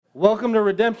Welcome to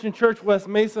Redemption Church West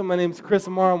Mesa. My name is Chris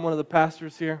Amaro. I'm one of the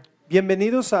pastors here.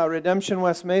 Bienvenidos a Redemption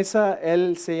West Mesa.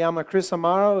 Él se llama Chris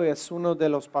Amaro y es uno de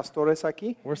los pastores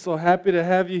aquí. We're so happy to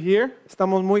have you here,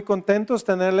 Estamos muy contentos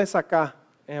de tenerles acá.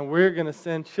 and we're going to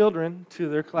send children to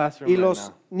their classroom Y right los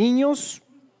now. niños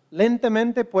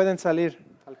lentamente pueden salir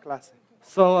al clase.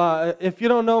 So if you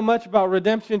don't know much about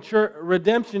Redemption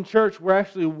Church, we're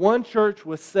actually one church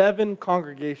with 7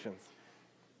 congregations.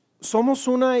 Somos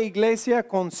una iglesia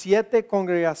con 7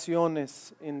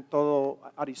 congregaciones en todo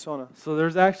Arizona. So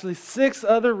there's actually 6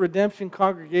 other Redemption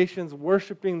congregations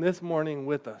worshiping this morning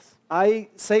with us. Hay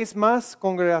 6 más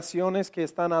congregaciones que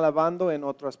están alabando en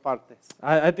otras partes.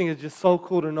 I think it's just so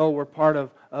cool to know we're part of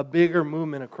a bigger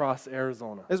movement across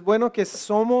Arizona. Es bueno que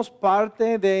somos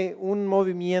parte de un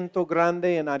movimiento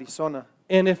grande en Arizona.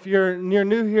 And if you're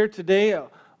new here today,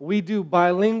 we do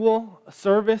bilingual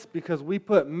service because we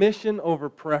put mission over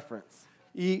preference.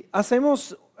 Y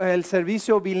hacemos el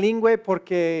servicio bilingüe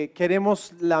porque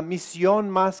queremos la misión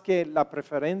más que la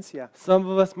preferencia. Some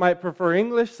of us might prefer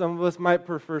English, some of us might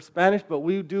prefer Spanish, but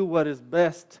we do what is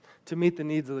best to meet the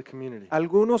needs of the community.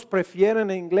 Algunos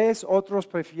prefieren inglés, otros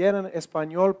prefieren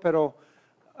español, pero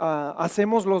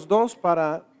hacemos los dos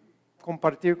para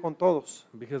compartir con todos.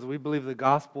 Because we believe the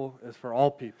gospel is for all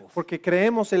peoples. Porque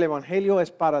creemos el evangelio es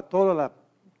para todos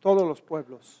los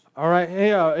pueblos. All right,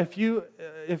 hey, if you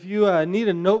need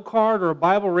a note card or a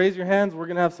Bible, raise your hands. We're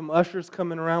going to have some ushers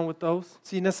coming around with those.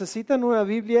 Si necesitan una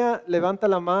Biblia, levanta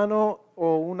la mano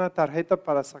o una tarjeta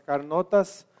para sacar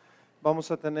notas.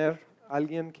 Vamos a tener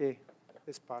alguien que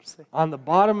esparce. On the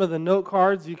bottom of the note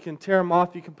cards, you can tear them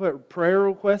off. You can put prayer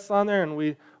requests on there, and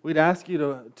we'd ask you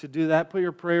to do that. Put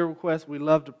your prayer requests. We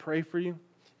love to pray for you.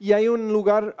 Y hay un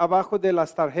lugar abajo de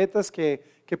las tarjetas que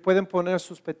pueden poner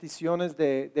sus peticiones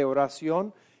de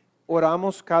oración.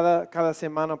 Oramos cada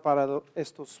semana para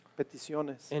estas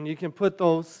peticiones. And you can put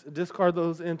discard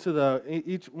those into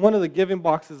each one of the giving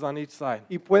boxes on each side.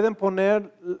 Y pueden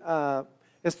poner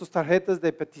estas tarjetas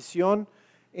de petición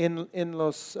en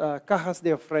las cajas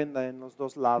de ofrenda en los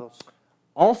dos lados.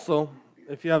 Also,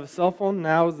 if you have a cell phone,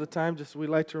 now is the time. We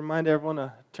like to remind everyone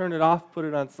to turn it off, put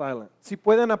it on silent. Si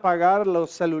pueden apagar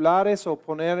los celulares o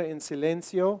poner en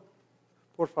silencio,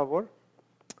 por favor.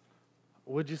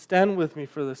 Would you stand with me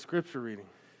for the scripture reading?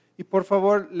 Y por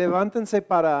favor, levántense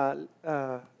para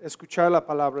escuchar la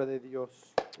palabra de Dios.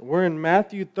 We're in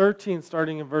Matthew 13,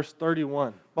 starting in verse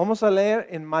 31. Vamos a leer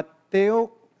en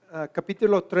Mateo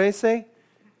capítulo 13,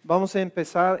 vamos a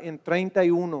empezar en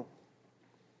 31.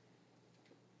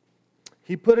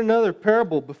 He put another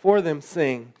parable before them,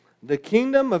 saying, "The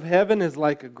kingdom of heaven is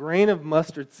like a grain of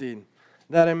mustard seed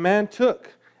that a man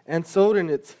took and sowed in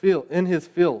his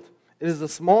field. It is the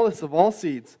smallest of all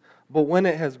seeds, but when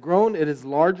it has grown, it is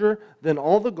larger than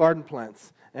all the garden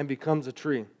plants and becomes a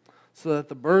tree, so that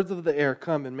the birds of the air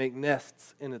come and make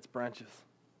nests in its branches."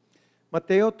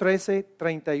 Mateo 13,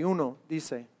 31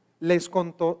 dice, les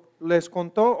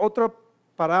contó otra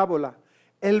parábola.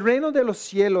 El reino de los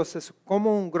cielos es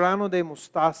como un grano de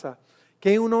mostaza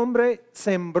que un hombre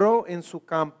sembró en su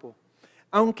campo.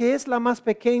 Aunque es la más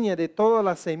pequeña de todas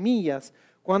las semillas,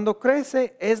 cuando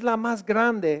crece es la más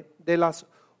grande de las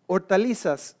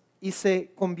hortalizas y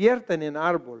se convierten en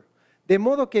árbol, de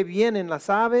modo que vienen las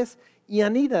aves y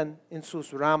anidan en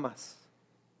sus ramas.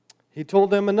 He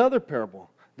told them another parable.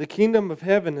 The kingdom of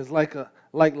heaven is like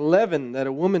leaven that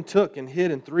a woman took and hid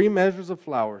in 3 measures of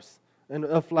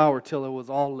flour till it was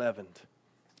all leavened.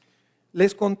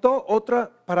 Les contó otra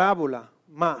parábola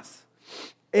más.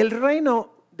 El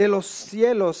reino de los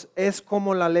cielos es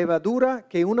como la levadura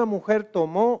que una mujer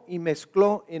tomó y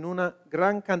mezcló en una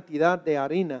gran cantidad de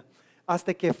harina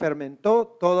hasta que fermentó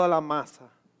toda la masa.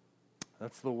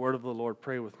 That's the word of the Lord.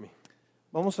 Pray with me.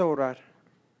 Vamos a orar.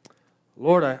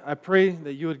 Lord, I pray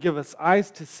that you would give us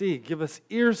eyes to see, give us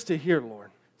ears to hear, Lord.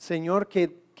 Señor,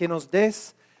 que nos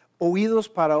des oídos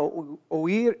para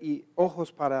oír y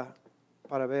ojos para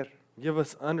ver. Give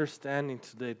us understanding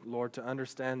today, Lord, to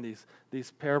understand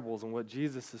these parables and what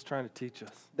Jesus is trying to teach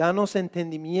us. Danos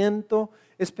entendimiento,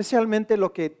 especialmente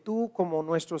lo que tú como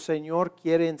nuestro Señor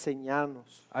quiere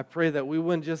enseñarnos. I pray that we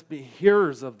wouldn't just be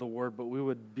hearers of the word, but we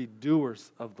would be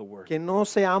doers of the word. Que no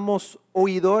seamos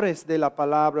oidores de la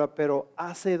palabra, pero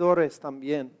hacedores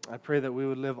también. I pray that we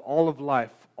would live all of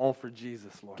life, all for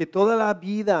Jesus, Lord. Que toda la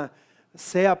vida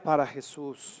sea para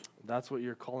Jesús. That's what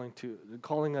you're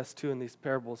calling us to in these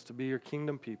parables, to be your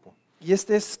kingdom people. Y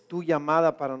esta es tu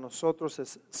llamada para nosotros,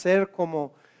 es ser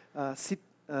como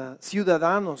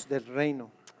ciudadanos del reino.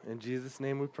 In Jesus'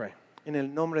 name we pray. En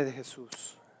el nombre de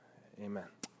Jesús. Amen.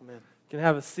 Amén. You can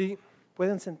have a seat.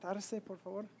 ¿Pueden sentarse, por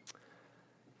favor?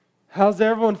 How's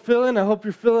everyone feeling? I hope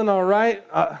you're feeling all right.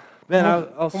 Man, I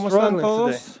was ¿Cómo están struggling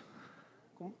todos?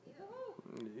 today.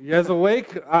 You guys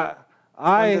awake? I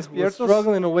was despiertos?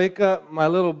 struggling to wake up.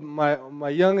 My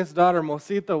youngest daughter,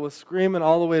 Mosita, was screaming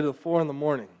all the way to 4 in the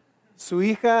morning. Su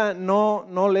hija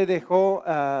no le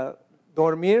dejó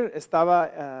dormir,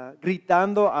 estaba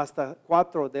gritando hasta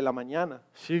 4 de la mañana.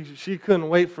 She couldn't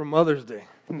wait for Mother's Day.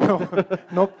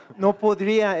 No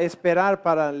podría esperar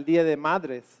para el Día de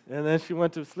Madres. And then she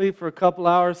went to sleep for a couple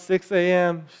hours, 6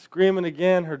 a.m., screaming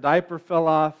again. Her diaper fell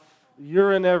off,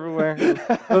 urine everywhere.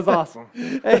 It was awesome.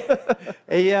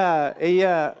 Ella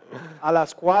a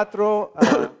las 4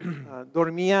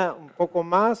 dormía un poco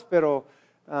más, pero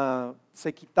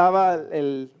se quitaba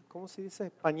el, ¿cómo se dice?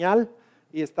 Pañal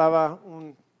y estaba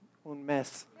un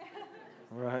mes.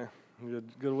 Right,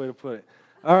 good way to put it.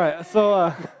 All right,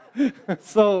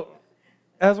 so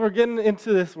as we're getting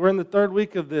into this, we're in the 3rd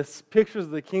week of this Pictures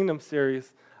of the Kingdom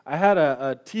series. I had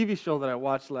a TV show that I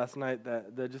watched last night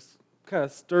that just kind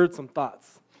of stirred some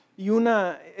thoughts. Y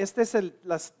esta es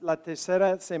la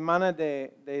tercera semana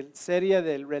de serie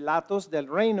de relatos del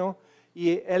reino,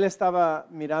 y él estaba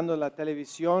mirando la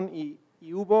televisión y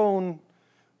hubo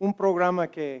un programa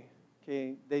que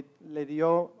le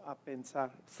dio a pensar.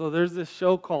 So there's this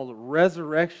show called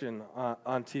Resurrection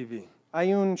on TV.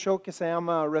 Hay un show que se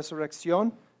llama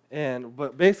Resurrección.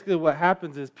 But basically what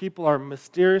happens is people are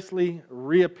mysteriously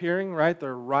reappearing, right?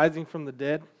 They're rising from the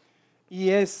dead. Y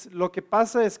lo que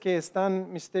pasa es que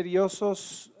están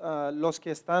misteriosos los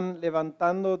que están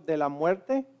levantando de la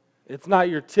muerte. It's not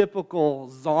your typical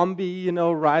zombie,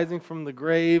 rising from the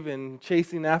grave and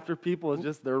chasing after people. It's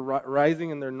just they're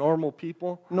rising and they're normal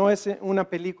people. No es una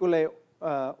película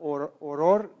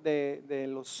horror de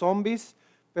los zombies,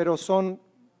 pero son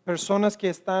personas que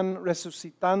están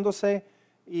resucitándose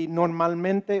y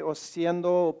normalmente o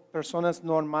siendo personas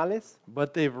normales.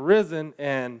 But they've risen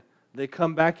and they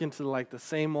come back into like the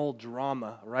same old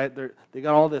drama, right? They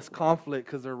got all this conflict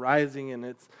because they're rising, and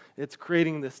it's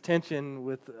creating this tension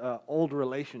with old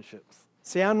relationships.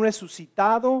 Se han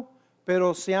resucitado,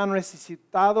 pero se han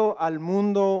resucitado al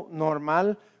mundo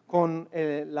normal con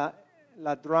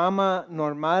la drama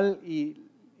normal y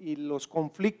los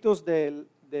conflictos de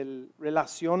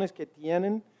relaciones que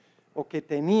tienen o que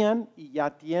tenían y ya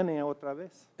tiene otra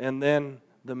vez. And then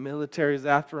the military's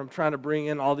after them, trying to bring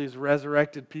in all these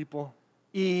resurrected people.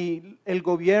 Y el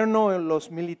gobierno, los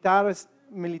militares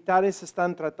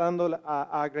están tratando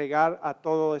a agregar a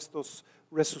todos estos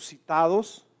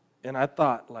resucitados. And I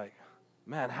thought, like,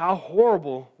 man, how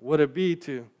horrible would it be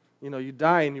to, you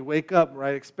die and you wake up,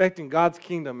 right, expecting God's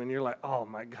kingdom, and you're like, oh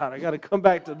my God, I got to come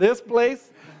back to this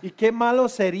place. Y qué malo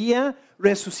sería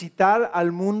resucitar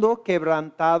al mundo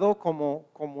quebrantado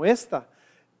como esta,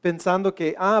 pensando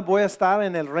que voy a estar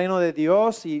en el reino de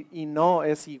Dios y no,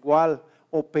 es igual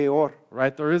o peor.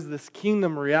 Right, there is this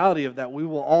kingdom reality of that we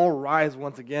will all rise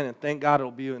once again, and thank God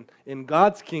it'll be in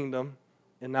God's kingdom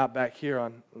and not back here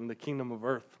in the kingdom of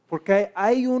earth. Porque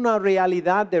hay una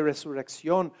realidad de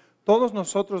resurrección. Todos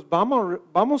nosotros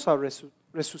vamos a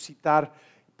resucitar,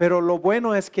 pero lo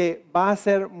bueno es que va a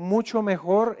ser mucho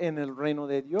mejor en el reino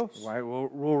de Dios. Right,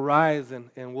 we'll rise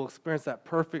and we'll experience that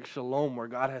perfect shalom where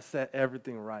God has set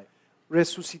everything right.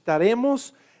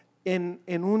 Resucitaremos en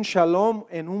un shalom,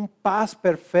 en un paz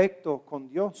perfecto con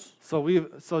Dios.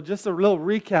 So just a little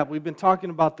recap, we've been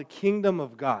talking about the kingdom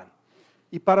of God.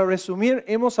 Y para resumir,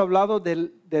 hemos hablado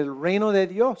del reino de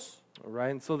Dios.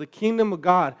 Right, and so the kingdom of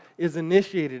God is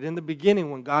initiated in the beginning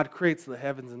when God creates the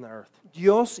heavens and the earth.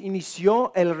 Dios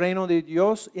inició el reino de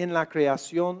Dios en la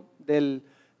creación del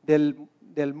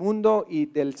mundo y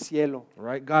del cielo.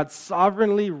 Right, God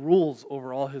sovereignly rules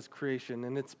over all His creation,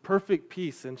 and it's perfect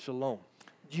peace and shalom.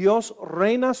 Dios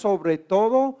reina sobre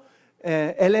todo,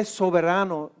 Él es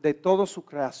soberano de toda su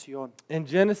creación. In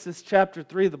Genesis chapter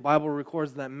 3, the Bible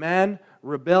records that man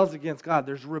rebels against God.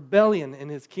 There's rebellion in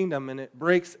His kingdom, and it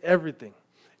breaks everything.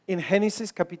 En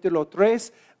Génesis capítulo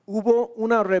 3 hubo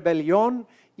una rebelión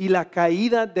y la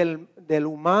caída del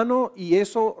humano, y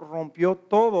eso rompió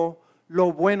todo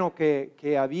lo bueno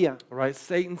que había. Right,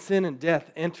 Satan, sin, and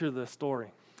death enter the story.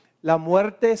 La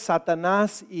muerte,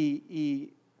 Satanás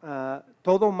y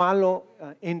todo malo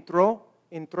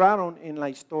entraron en la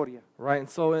historia. Right, and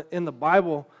so in the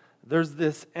Bible, there's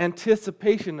this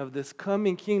anticipation of this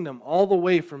coming kingdom all the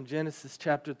way from Genesis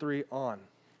chapter 3 on.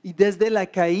 Y desde la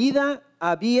caída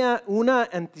había una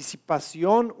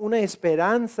anticipación, una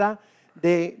esperanza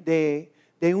de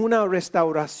una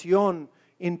restauración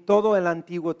en todo el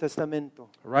Antiguo Testamento.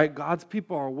 Right, God's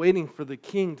people are waiting for the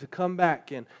king to come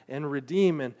back and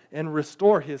redeem and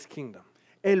restore his kingdom.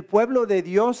 El pueblo de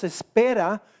Dios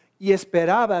espera y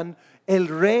esperaban el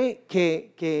rey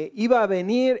que iba a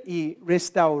venir y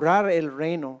restaurar el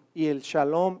reino y el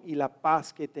shalom y la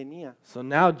paz que tenía. So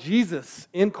now Jesus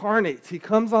incarnates. He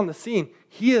comes on the scene.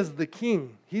 He is the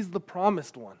king. He's the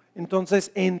promised one.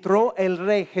 Entonces entró el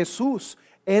rey Jesús.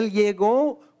 Él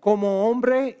llegó como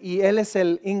hombre y él es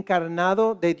el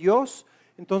encarnado de Dios.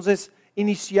 Entonces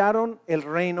iniciaron el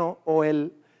reino o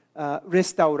el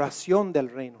restauración del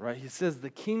reino. Right? He says the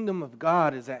kingdom of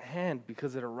God is at hand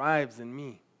because it arrives in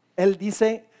me. Él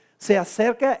dice, se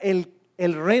acerca el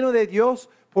reino de Dios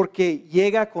porque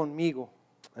llega conmigo.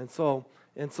 And so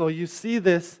you see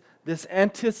this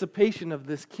anticipation of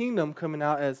this kingdom coming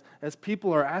out as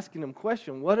people are asking him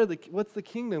questions. What's the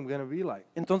kingdom going to be like?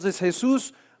 Entonces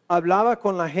Jesús hablaba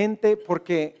con la gente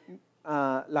porque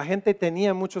la gente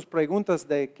tenía muchas preguntas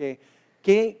de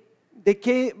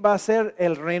qué va a ser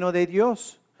el reino de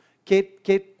Dios,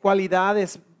 qué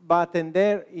cualidades va a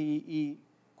tener y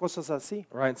cosas así.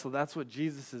 Right, so that's what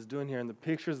Jesus is doing here in the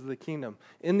pictures of the kingdom.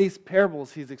 In these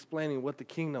parables, he's explaining what the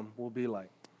kingdom will be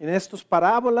like. En estas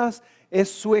parábolas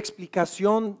es su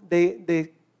explicación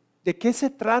de qué se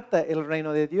trata el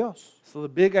reino de Dios. So the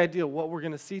big idea, what we're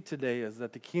going to see today is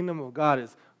that the kingdom of God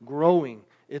is growing,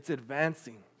 it's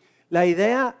advancing. La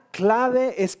idea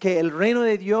clave es que el reino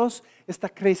de Dios está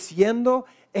creciendo,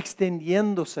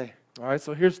 extendiéndose. All right,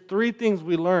 so here's three things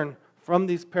we learn from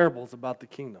these parables about the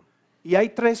kingdom. Y hay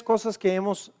tres cosas que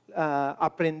hemos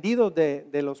aprendido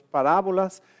de las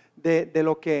parábolas de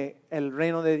lo que el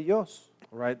reino de Dios.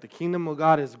 Right, the kingdom of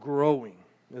God is growing,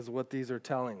 is what these are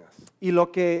telling us. Y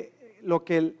lo que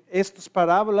estas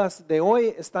parábolas de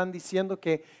hoy están diciendo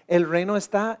que el reino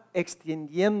está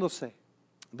extendiéndose.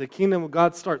 The kingdom of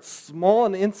God starts small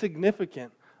and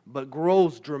insignificant, but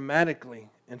grows dramatically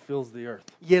and fills the earth.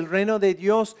 Y el reino de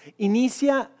Dios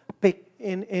inicia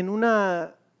en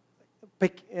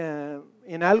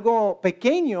algo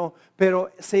pequeño,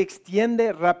 pero se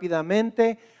extiende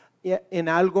rápidamente en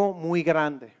algo muy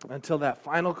grande. Until that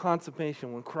final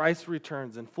consummation when Christ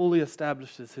returns and fully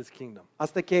establishes his kingdom.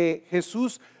 Hasta que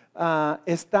Jesús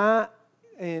está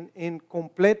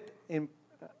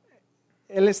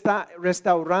Él está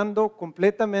restaurando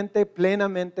completamente,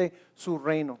 plenamente su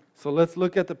reino. So let's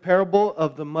look at the parable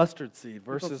of the mustard seed,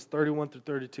 verses 31 through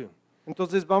 32.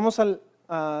 Entonces vamos a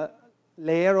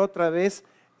leer otra vez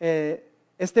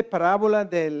esta parábola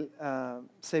del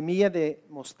semilla de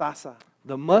mostaza.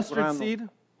 The mustard grano. seed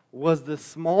was the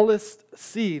smallest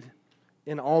seed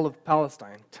in all of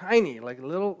Palestine. Tiny, like a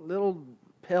little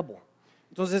pebble.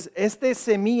 Entonces este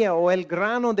semilla o el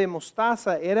grano de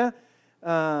mostaza era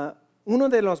uno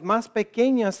de los más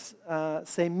pequeñas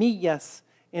semillas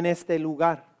en este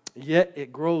lugar. Yet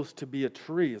it grows to be a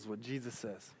tree, is what Jesus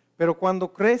says. Pero cuando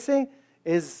crece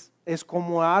es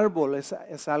como árbol, es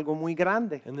algo muy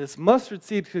grande. And this mustard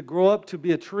seed could grow up to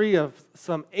be a tree of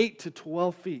some 8 to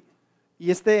 12 feet. Y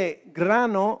este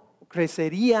grano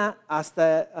crecería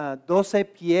hasta 12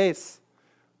 pies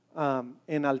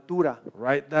en altura.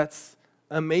 Right? That's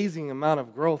amazing amount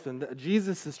of growth. And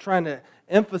Jesus is trying to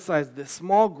emphasize this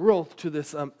small growth to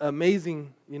this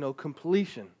amazing,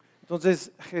 completion. Entonces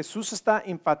Jesús está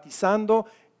enfatizando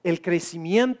el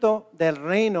crecimiento del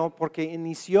reino porque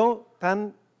inició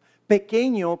tan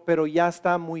pequeño pero ya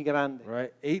está muy grande.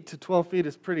 Right? 8 to 12 feet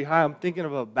is pretty high. I'm thinking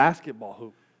of a basketball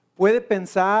hoop. Puede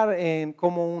pensar en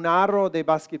como un aro de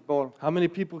básquetbol. How many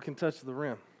people can touch the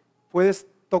rim? Puedes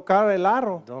tocar el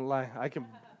aro. Don't lie. I can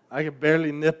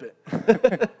barely nip it.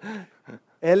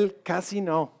 Él casi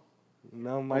no,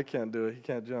 No, Mike can't do it. He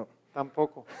can't jump.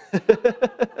 tampoco.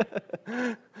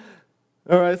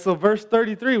 All right, so verse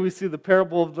 33, we see the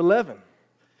parable of the leaven.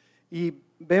 Y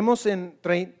vemos en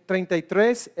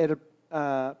 33 el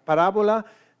parábola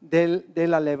de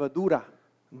la levadura.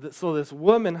 So this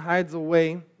woman hides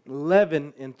away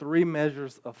leaven in 3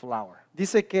 measures of flour.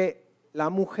 Dice que la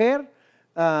mujer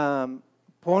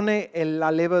pone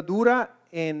la levadura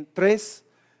en 3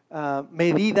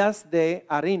 medidas de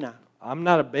harina. I'm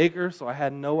not a baker, so I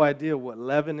had no idea what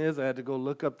leaven is. I had to go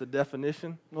look up the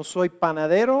definition. No soy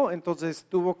panadero, entonces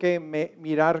tuvo que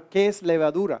mirar qué es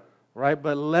levadura. Right,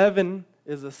 but leaven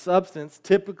is a substance,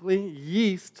 typically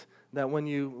yeast, that when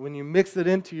you mix it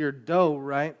into your dough,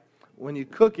 right, when you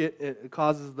cook it, it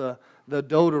causes the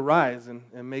dough to rise and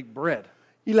make bread.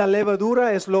 Y la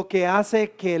levadura es lo que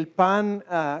hace que el pan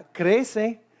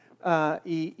crece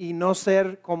y no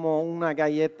ser como una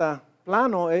galleta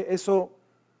plano. Eso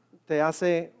te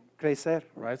hace crecer.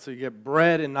 Right, so you get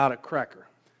bread and not a cracker.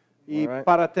 Y All right.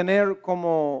 para tener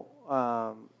como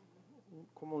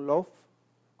loaf,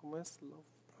 ¿cómo es loaf?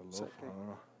 A loaf, I don't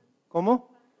know. ¿Cómo?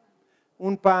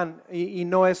 Un pan y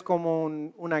no es como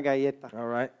una galleta. All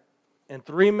right. And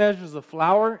 3 measures of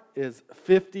flour is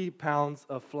 50 pounds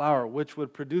of flour, which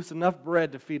would produce enough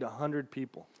bread to feed 100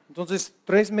 people. Entonces,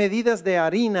 3 medidas de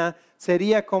harina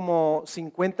sería como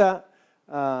 50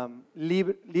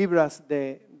 libras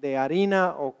de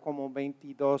harina o como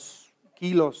 22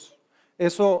 kilos.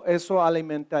 Eso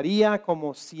alimentaría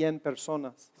como 100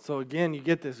 personas. So again, you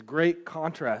get this great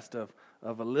contrast of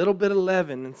a little bit of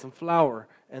leaven and some flour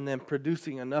and then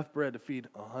producing enough bread to feed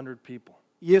 100 people.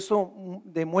 Y eso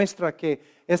demuestra que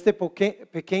este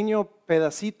pequeño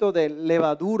pedacito de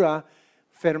levadura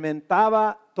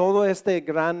fermentaba todo este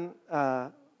gran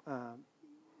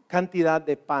cantidad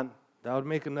de pan. That would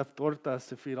make enough tortas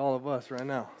to feed all of us right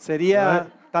now. Sería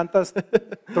Right? tantas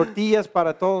tortillas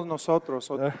para todos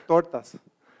nosotros, o tortas.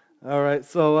 All right,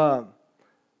 so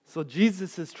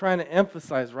Jesus is trying to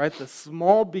emphasize, right, the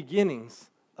small beginnings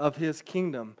of his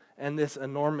kingdom and this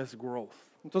enormous growth.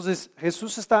 Entonces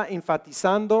Jesús está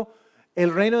enfatizando el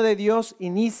reino de Dios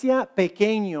inicia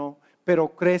pequeño, pero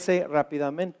crece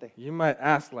rápidamente. You might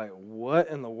ask, like, what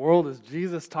in the world is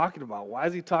Jesus talking about? Why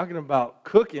is he talking about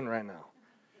cooking right now?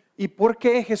 ¿Y por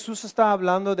qué Jesús está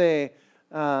hablando de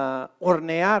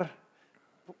hornear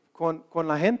con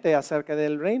la gente acerca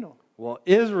del reino? Well,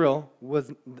 Israel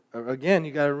was, again,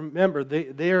 you got to remember,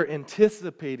 they are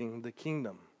anticipating the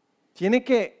kingdom. Tiene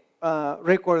que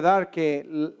recordar que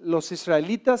los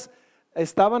israelitas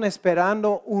estaban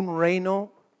esperando un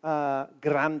reino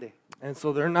grande. And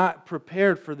so they're not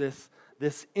prepared for this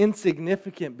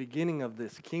insignificant beginning of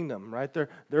this kingdom, right?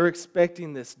 They're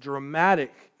expecting this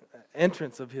dramatic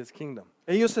entrance of his kingdom.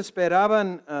 Ellos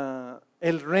esperaban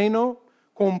el reino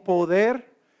con poder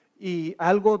y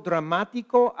algo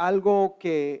dramático, algo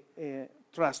que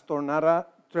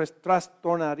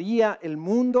trastornaría el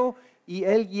mundo, y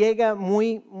él llega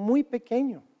muy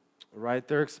pequeño. Right?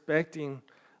 They're expecting,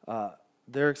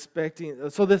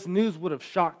 so this news would have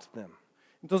shocked them.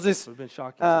 Entonces, It would have been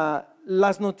shocking. to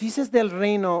las noticias del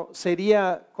reino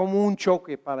sería como un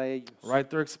choque para ellos. them. Right?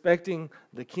 They're expecting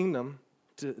the kingdom,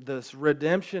 this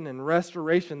redemption and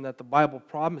restoration that the Bible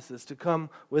promises to come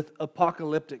with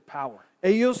apocalyptic power.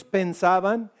 Ellos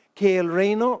pensaban que el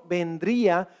reino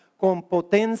vendría con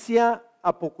potencia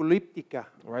apocalíptica.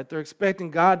 Right? They're expecting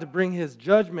God to bring his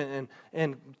judgment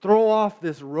and throw off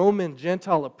this Roman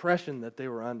Gentile oppression that they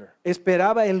were under.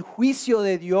 Esperaba el juicio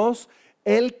de Dios,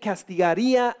 él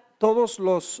castigaría todos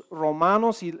los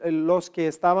romanos y los que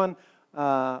estaban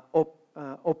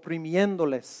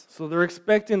oprimiéndoles. So they're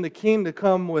expecting the king to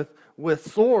come with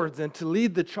swords and to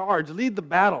lead the charge, lead the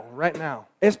battle right now.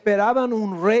 Esperaban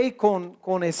un rey con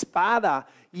espada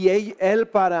y él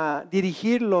para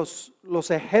dirigir los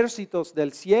ejércitos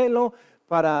del cielo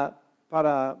para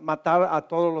matar a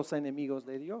todos los enemigos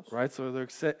de Dios. Right? So they're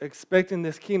expecting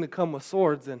this king to come with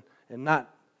swords and not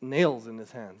nails in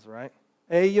his hands, right?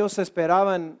 Ellos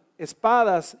esperaban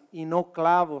espadas y no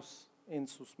clavos en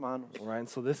sus manos. Right? And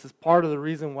so this is part of the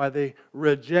reason why they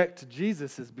reject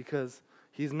Jesus, is because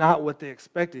he's not what they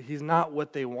expected. He's not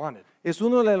what they wanted. Es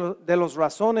uno de los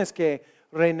razones que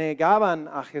renegaban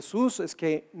a Jesús, es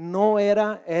que no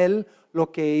era él lo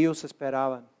que ellos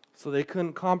esperaban. So they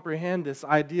couldn't comprehend this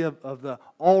idea of the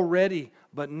already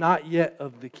but not yet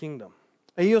of the kingdom.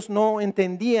 Ellos no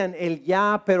entendían el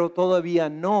ya pero todavía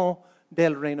no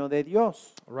del reino de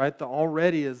Dios. Right? The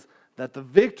already is that the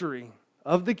victory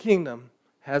of the kingdom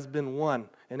has been won.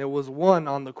 And it was won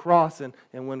on the cross and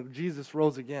when Jesus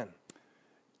rose again.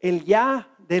 El ya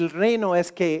del reino es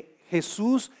que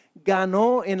Jesús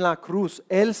ganó en la cruz.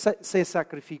 Él se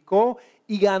sacrificó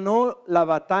y ganó la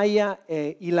batalla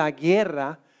y la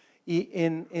guerra y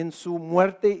en su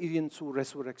muerte y en su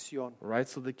resurrección. Right?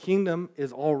 So the kingdom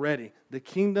is already. The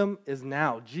kingdom is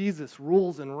now. Jesus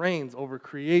rules and reigns over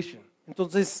creation.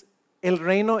 Entonces, el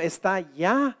reino está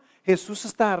ya. Jesús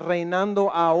está reinando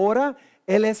ahora.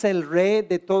 Él es el rey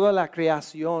de toda la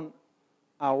creación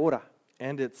ahora.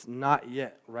 And it's not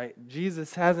yet, right?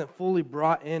 Jesus hasn't fully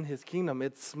brought in his kingdom.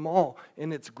 It's small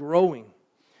and it's growing.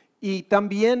 Y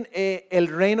también el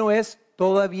reino es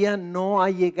todavía no ha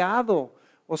llegado.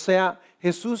 O sea,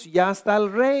 Jesús ya está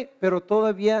el rey, pero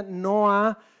todavía no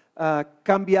ha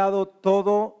cambiado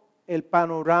todo el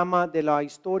panorama de la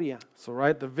historia. So,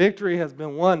 right, the victory has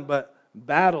been won, but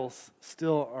battles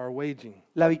still are waging.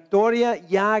 La victoria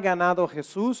ya ha ganado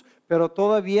Jesús, pero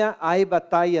todavía hay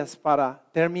batallas para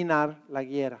terminar la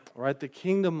guerra. Right? The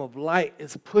kingdom of light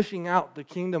is pushing out the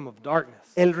kingdom of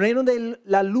darkness. El reino de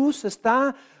la luz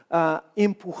está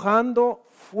empujando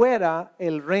fuera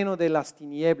el reino de las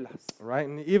tinieblas. Right?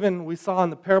 And even we saw in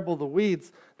the parable of the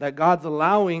weeds that God's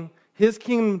allowing his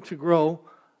kingdom to grow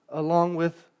along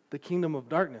with the kingdom of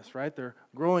darkness, right? They're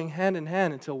growing hand in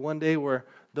hand until one day where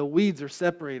the weeds are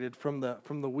separated from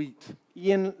the wheat.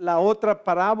 Y en la otra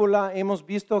parábola hemos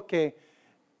visto que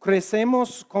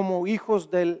crecemos como hijos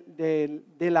de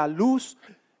la luz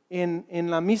en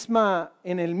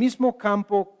el mismo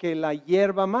campo que la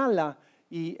hierba mala.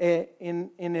 Y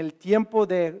en el tiempo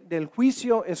del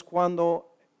juicio es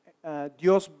cuando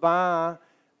Dios va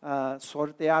a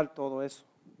sortear todo eso.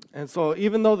 And so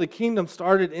even though the kingdom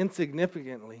started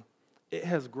insignificantly, it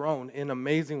has grown in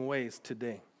amazing ways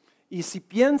today. Y si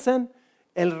piensan,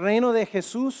 el reino de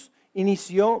Jesús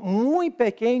inició muy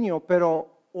pequeño, pero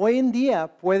hoy en día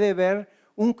puede ver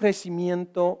un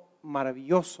crecimiento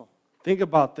maravilloso. Think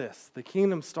about this. The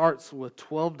kingdom starts with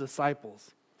 12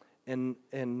 disciples, and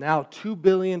now 2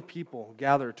 billion people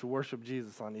gather to worship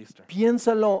Jesus on Easter.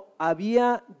 Piénsalo,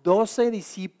 había 12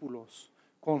 discípulos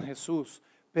con Jesús,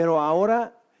 pero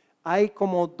ahora hay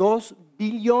como 2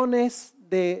 billones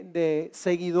de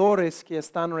seguidores que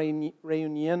están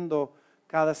reuniendo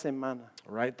cada semana.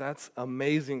 Right? That's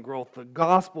amazing growth. The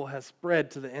gospel has spread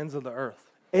to the ends of the earth.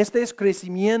 Este es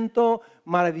crecimiento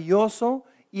maravilloso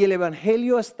y el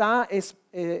evangelio está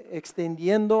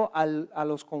extendiendo a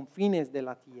los confines de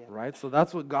la tierra. Right? So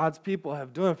that's what God's people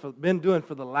have been doing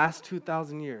for the last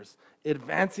 2,000 years,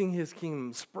 advancing his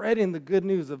kingdom, spreading the good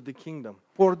news of the kingdom.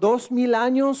 Por 2000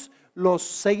 años los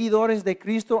seguidores de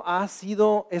Cristo han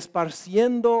sido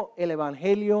esparciendo el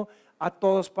evangelio a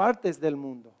todas partes del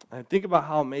mundo. And think about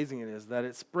how amazing it is that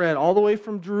it spread all the way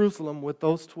from Jerusalem with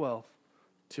those 12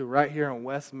 to right here in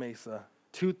West Mesa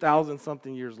 2,000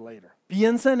 something years later.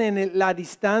 Piensan en la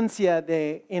distancia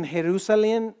en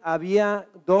Jerusalén había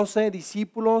 12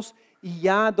 discípulos y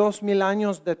ya 2000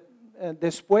 años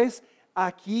después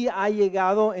aquí ha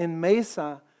llegado en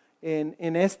Mesa,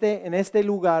 en este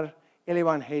lugar, el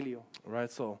evangelio. Right,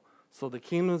 so the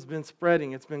kingdom's been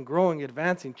spreading, it's been growing,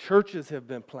 advancing. Churches have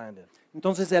been planted.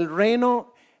 Entonces el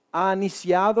reino ha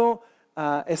iniciado,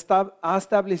 ha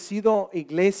establecido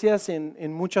iglesias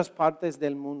en muchas partes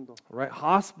del mundo. Right,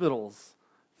 hospitals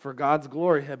for God's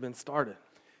glory have been started.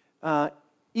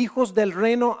 Hijos del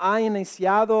reino ha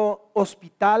iniciado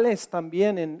hospitales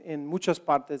también en muchas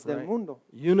partes del Right. mundo.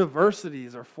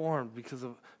 Universities are formed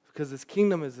because his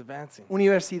kingdom is advancing.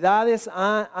 Universidades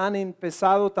han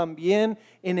empezado también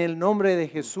en el nombre de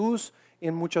Jesús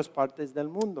en muchas partes del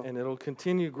mundo. And it'll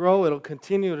continue to grow, it'll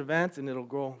continue to advance, and it'll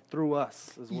grow through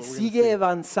us. Is Y what we're gonna sigue see.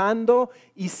 avanzando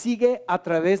y sigue a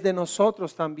través de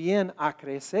nosotros también a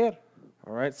crecer.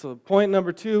 All right, so point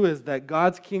number 2 is that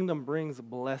God's kingdom brings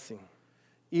blessing.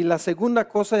 Y la segunda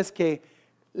cosa es que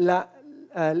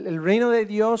el reino de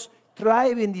Dios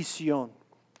trae bendición.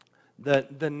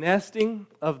 The nesting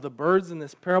of the birds in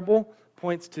this parable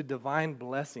points to divine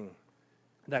blessing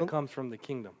that comes from the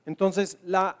kingdom. Entonces,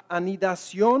 la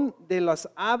anidación de las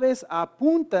aves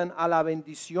apuntan a la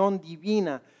bendición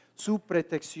divina, su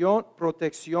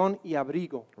protección y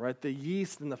abrigo. Right, the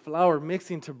yeast and the flour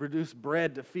mixing to produce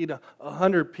bread to feed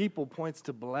 100 people points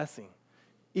to blessing.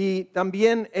 Y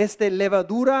también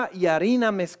levadura y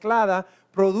harina mezclada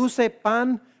produce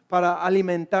pan para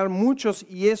alimentar muchos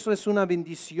y eso es una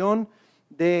bendición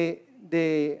de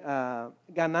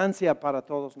ganancia para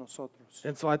todos nosotros.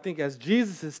 And so I think as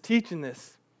Jesus is teaching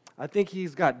this, I think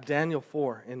he's got Daniel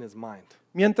 4 in his mind.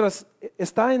 Mientras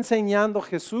está enseñando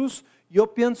Jesús, yo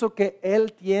pienso que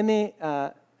él tiene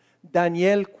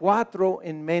Daniel 4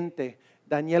 en mente.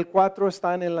 Daniel 4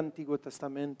 está en el Antiguo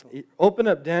Testamento. Open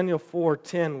up Daniel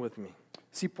 4:10 with me.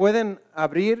 Si pueden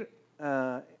abrir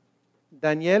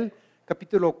Daniel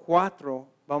capítulo 4,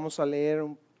 vamos a leer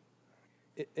un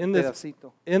In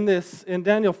pedacito. in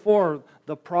Daniel 4,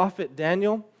 the prophet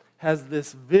Daniel has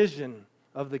this vision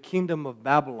of the kingdom of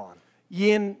Babylon. Y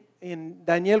en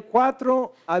Daniel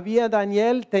 4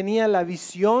 Daniel tenía la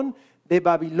visión de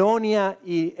Babilonia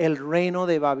y el reino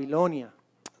de Babilonia.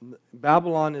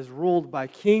 Babylon is ruled by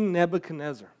King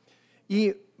Nebuchadnezzar.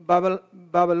 Y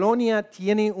Babilonia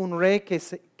tiene un rey que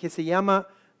se llama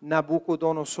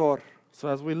Nabucodonosor. So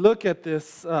as we look at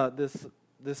this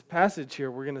passage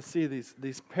here, we're going to see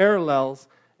these parallels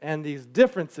and these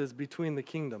differences between the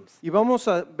kingdoms. Y vamos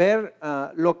a ver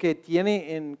lo que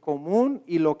tiene en común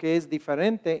y lo que es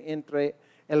diferente entre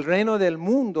el reino del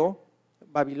mundo,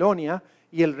 Babilonia,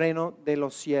 y el reino de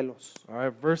los cielos. All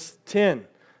right, verse 10.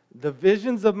 The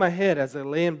visions of my head as I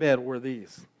lay in bed were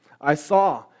these. I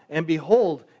saw, and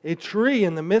behold, a tree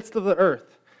in the midst of the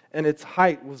earth, and its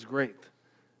height was great.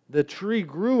 The tree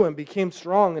grew and became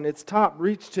strong, and its top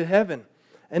reached to heaven,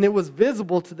 and it was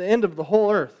visible to the end of the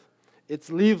whole earth. Its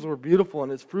leaves were beautiful,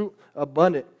 and its fruit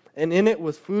abundant, and in it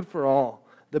was food for all.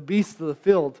 The beasts of the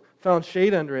field found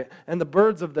shade under it, and the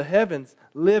birds of the heavens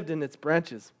lived in its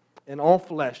branches, and all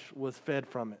flesh was fed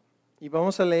from it. Y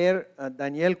vamos a leer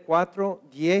Daniel 4,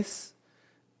 10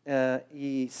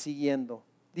 y siguiendo.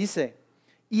 Dice,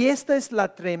 y esta es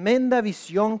la tremenda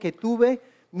visión que tuve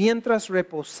mientras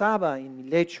reposaba en mi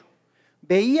lecho.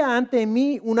 Veía ante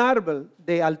mí un árbol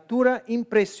de altura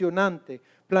impresionante,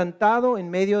 plantado en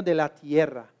medio de la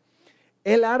tierra.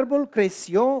 El árbol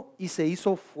creció y se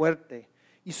hizo fuerte,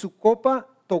 y su copa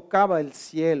tocaba el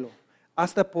cielo,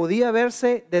 hasta podía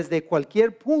verse desde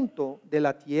cualquier punto de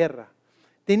la tierra.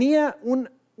 Tenía un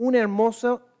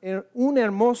hermoso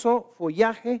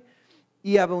follaje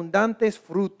y abundantes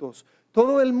frutos.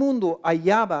 Todo el mundo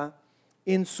hallaba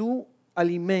en su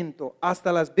alimento.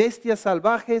 Hasta las bestias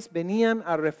salvajes venían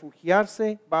a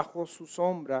refugiarse bajo su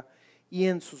sombra, y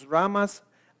en sus ramas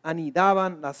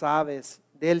anidaban las aves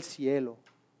del cielo.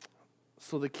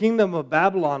 So the kingdom of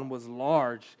Babylon was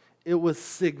large. It was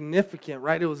significant,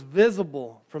 right? It was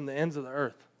visible from the ends of the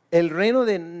earth. El reino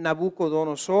de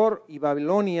Nabucodonosor y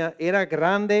Babilonia era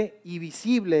grande y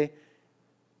visible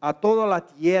a toda la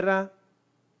tierra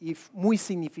y muy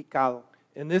significado.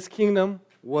 And this kingdom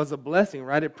was a blessing,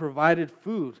 right? It provided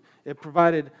food. It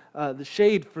provided the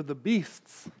shade for the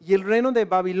beasts. Y el reino de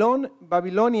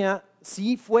Babilonia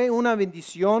sí fue una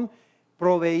bendición,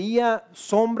 proveía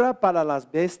sombra para las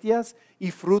bestias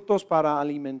y frutos para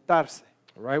alimentarse.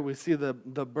 Right? We see the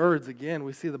birds again.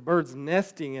 We see the birds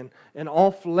nesting, and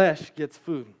all flesh gets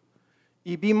food.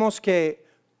 Y vimos que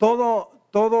todo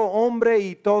hombre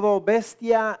y todo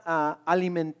bestia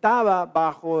alimentaba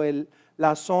bajo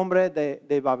la sombra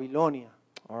de Babilonia.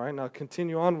 All right, now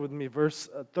continue on with me. Verse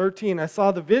 13, I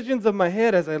saw the visions of my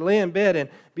head as I lay in bed, and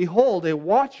behold, a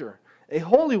watcher, a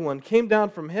holy one, came down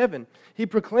from heaven. He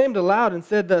proclaimed aloud and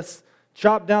said thus,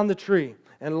 chop down the tree,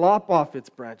 and lop off its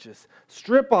branches,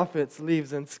 strip off its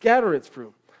leaves, and scatter its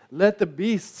fruit. Let the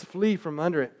beasts flee from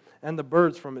under it, and the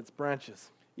birds from its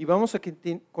branches. Y vamos a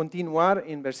continuar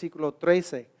en versículo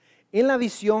 13. En la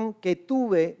visión que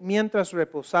tuve mientras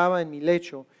reposaba en mi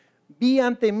lecho, vi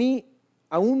ante mí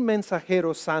a un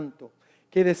mensajero santo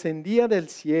que descendía del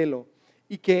cielo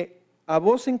y que a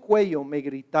voz en cuello me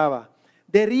gritaba,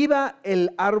 derriba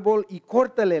el árbol y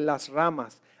córtale las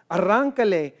ramas,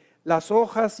 arráncale las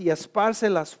hojas y esparce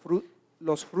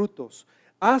los frutos.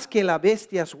 Haz que las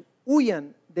bestias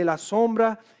huyan de la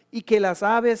sombra y que las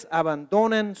aves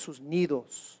abandonen sus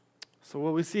nidos. So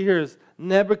what we see here is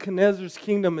Nebuchadnezzar's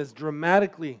kingdom is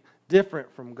dramatically different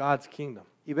from God's kingdom.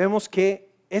 Y vemos que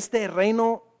este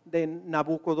reino de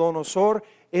Nabucodonosor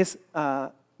es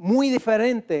muy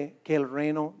diferente que el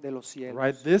reino de los cielos.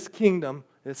 Right? This kingdom,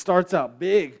 it starts out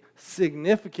big,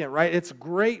 significant, right? It's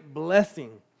great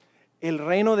blessing. El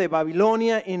reino de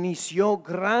Babilonia inició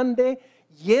grande,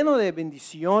 lleno de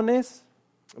bendiciones,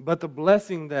 But the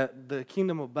blessing that the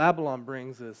kingdom of Babylon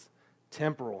brings is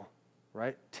temporal,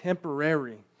 right?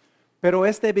 Temporary. pero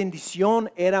esta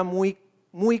bendición era muy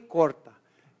corta,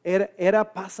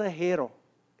 era pasajero.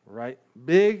 Right?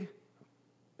 Big,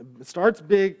 it starts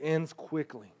big, ends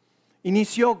quickly.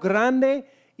 Inició grande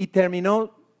y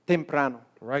terminó temprano.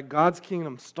 Right? God's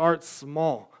kingdom starts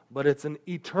small, but it's an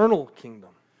eternal kingdom.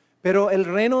 Pero el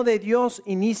reino de Dios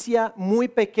inicia muy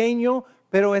pequeño,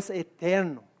 pero es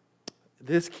eterno.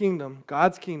 This kingdom,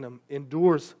 God's kingdom,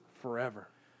 endures forever.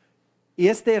 Y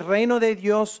este reino de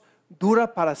Dios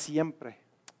dura para siempre.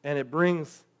 And it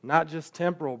brings not just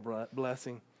temporal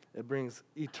blessing, it brings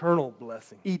eternal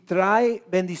blessing. Y trae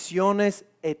bendiciones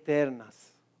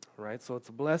eternas. Right? So it's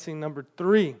a blessing. Number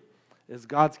 3 is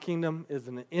God's kingdom is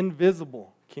an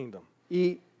invisible kingdom.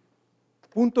 Y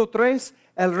punto 3,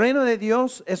 el reino de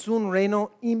Dios es un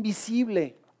reino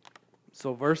invisible.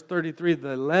 So verse 33,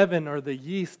 the leaven or the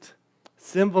yeast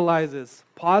symbolizes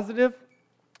positive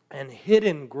and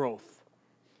hidden growth.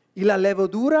 Y la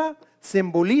levadura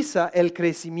simboliza el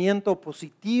crecimiento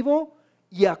positivo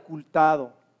y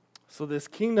ocultado. So this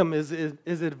kingdom is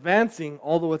advancing,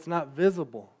 although it's not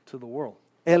visible to the world.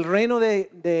 El reino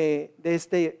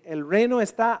el reino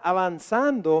está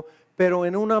avanzando, pero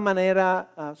en una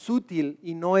manera sutil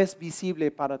y no es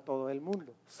visible para todo el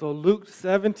mundo. So Luke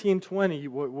 17:20,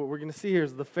 what we're going to see here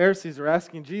is the Pharisees are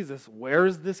asking Jesus, where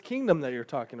is this kingdom that you're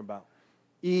talking about?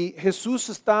 Y Jesús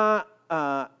está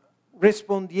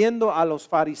respondiendo a los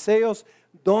fariseos,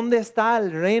 ¿dónde está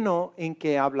el reino en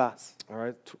que hablas? All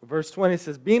right, verse 20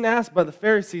 says, being asked by the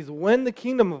Pharisees when the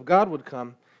kingdom of God would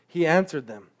come, he answered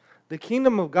them, the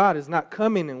kingdom of God is not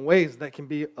coming in ways that can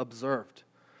be observed.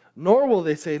 Nor will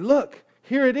they say, look,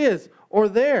 here it is, or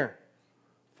there.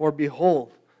 For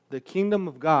behold, the kingdom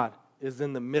of God is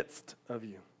in the midst of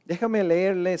you. Déjame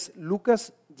leerles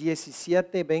Lucas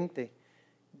 17:20.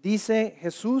 Dice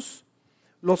Jesús,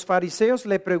 los fariseos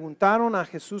le preguntaron a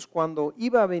Jesús cuándo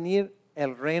iba a venir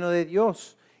el reino de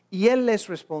Dios. Y él les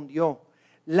respondió,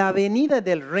 la venida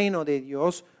del reino de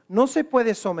Dios no se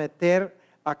puede someter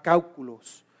a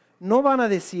cálculos. No van a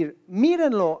decir,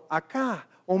 mírenlo acá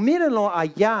o mírenlo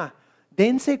allá.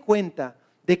 Dense cuenta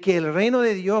de que el reino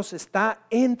de Dios está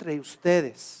entre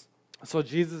ustedes. So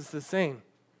Jesus is saying,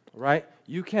 right?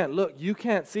 You can't look, you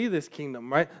can't see this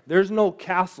kingdom, right? There's no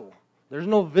castle. There's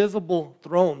no visible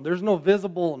throne. There's no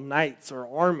visible knights or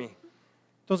army.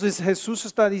 Entonces Jesús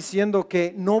está diciendo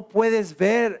que no puedes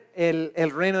ver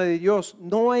el reino de Dios.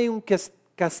 No hay un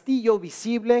castillo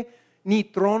visible, ni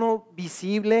trono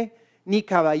visible, ni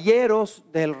caballeros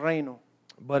del reino.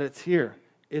 But it's here.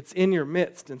 It's in your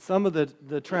midst. And some of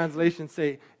the translations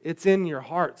say it's in your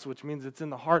hearts, which means it's in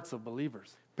the hearts of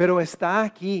believers. Pero está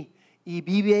aquí y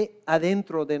vive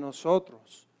adentro de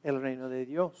nosotros el reino de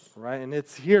Dios. Right? And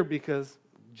it's here because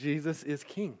Jesus is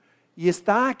king. Y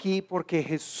está aquí porque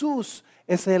Jesús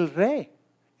es el rey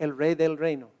del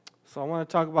reino. So I want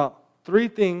to talk about three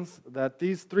things that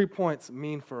these 3 points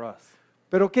mean for us.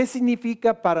 Pero ¿qué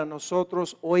significa para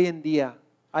nosotros hoy en día?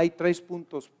 Hay 3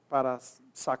 puntos para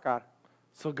sacar.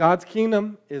 So God's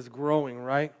kingdom is growing,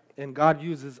 right? And God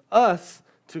uses us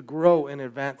to grow and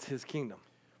advance his kingdom.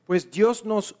 Pues Dios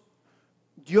nos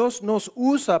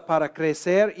usa para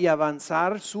crecer y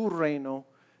avanzar su reino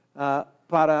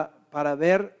para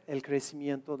ver el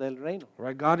crecimiento del reino.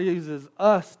 Right? God uses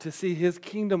us to see his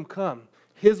kingdom come.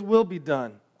 His will be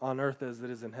done on earth as it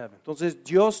is in heaven. Entonces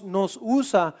Dios nos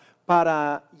usa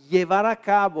para llevar a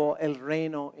cabo el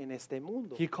reino en este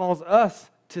mundo. He calls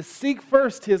us to seek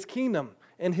first his kingdom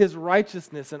and his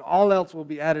righteousness, and all else will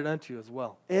be added unto you as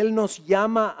well. Él nos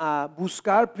llama a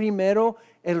buscar primero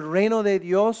el reino de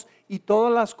Dios y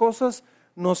todas las cosas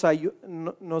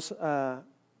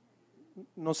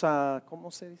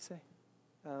 ¿cómo se dice?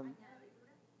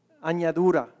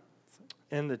 Añadura.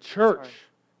 And the church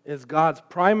is God's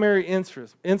primary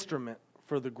instrument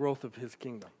for the growth of his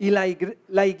kingdom. Y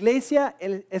la iglesia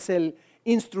es el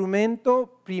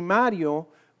instrumento primario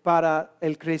para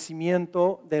el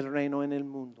crecimiento del reino en el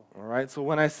mundo. All right, so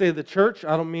when I say the church,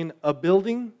 I don't mean a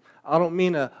building. I don't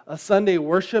mean a Sunday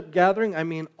worship gathering. I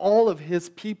mean all of his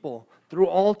people through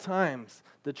all times.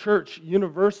 The church,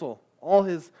 universal, all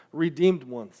his redeemed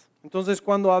ones. Entonces,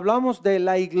 cuando hablamos de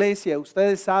la iglesia,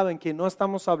 ustedes saben que no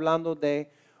estamos hablando de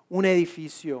un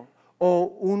edificio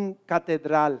o un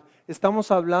catedral. Estamos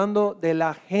hablando de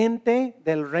la gente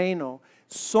del reino.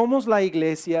 Somos la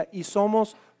iglesia y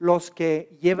somos los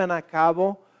que llevan a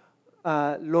cabo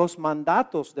los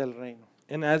mandatos del reino.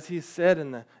 And as he said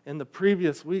in the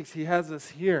previous weeks, he has us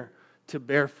here to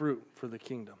bear fruit for the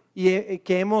kingdom. Y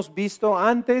que hemos visto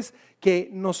antes que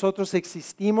nosotros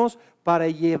existimos para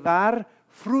llevar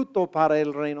fruto para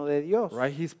el reino de Dios.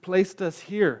 Right? He's placed us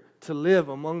here to live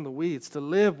among the weeds, to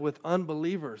live with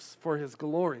unbelievers for his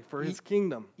glory, for his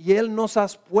kingdom. Y Él nos ha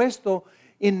puesto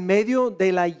en medio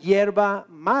de la hierba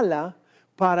mala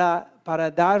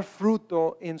para dar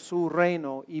fruto en su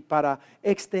reino y para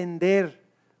extender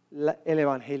el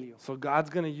evangelio. So God's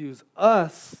going to use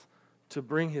us to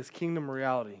bring his kingdom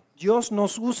reality. Dios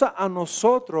nos usa a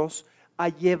nosotros a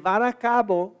llevar a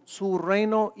cabo su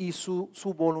reino y su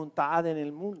voluntad en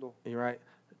el mundo. Right?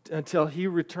 Until he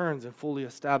returns and fully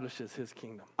establishes his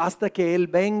kingdom. Hasta que Él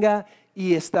venga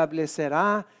y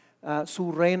establecerá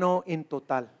su reino en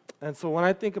total. And so when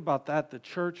I think about that, the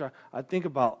church, I think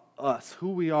about us, who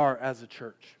we are as a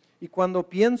church. Y cuando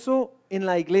pienso en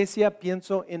la iglesia,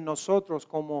 pienso en nosotros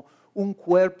como un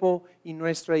cuerpo y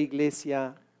nuestra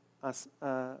iglesia,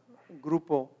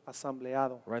 grupo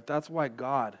asambleado. Right? That's why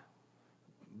God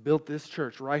built this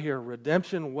church right here,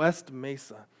 Redemption West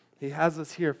Mesa. He has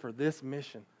us here for this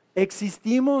mission.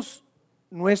 Existimos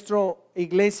nuestra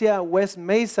iglesia West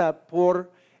Mesa por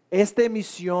esta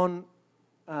misión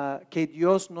que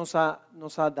Dios nos ha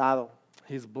dado.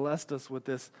 He's blessed us with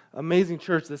this amazing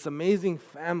church, this amazing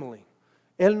family.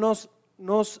 Él nos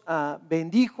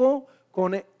bendijo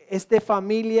con esta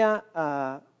familia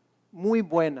muy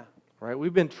buena. Right?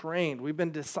 We've been trained, we've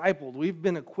been discipled, we've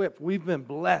been equipped, we've been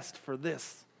blessed for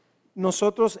this.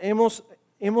 Nosotros hemos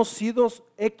sido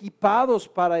equipados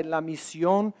para la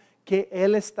misión que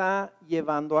Él está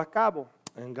llevando a cabo.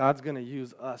 And God's going to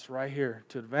use us right here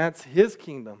to advance his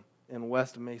kingdom in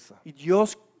West Mesa. Y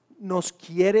Dios nos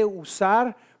quiere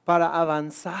usar para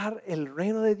avanzar el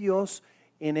reino de Dios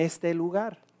en este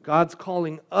lugar. God's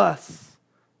calling us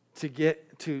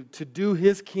to do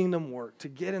his kingdom work, to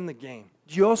get in the game.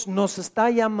 Dios nos está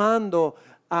llamando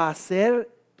a hacer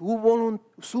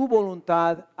su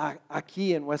voluntad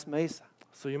aquí en West Mesa.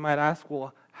 So you might ask,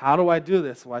 well, how do I do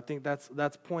this? Well, I think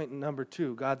that's point number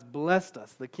 2. God's blessed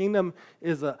us. The kingdom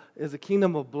is a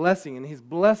kingdom of blessing, and he's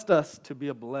blessed us to be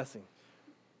a blessing.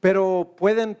 Pero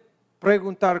pueden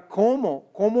preguntar cómo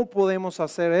podemos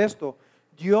hacer esto.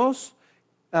 Dios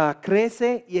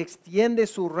crece y extiende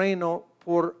su reino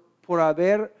por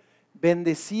haber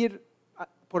bendecirnos.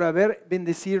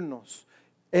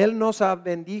 Él nos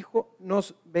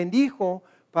bendijo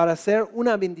para ser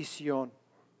una bendición.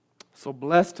 So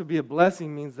blessed to be a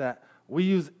blessing means that we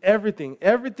use everything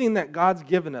that God's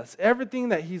given us, everything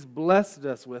that He's blessed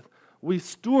us with, we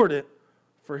steward it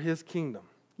for His kingdom.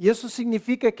 Y eso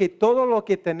significa que todo lo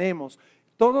que tenemos,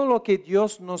 todo lo que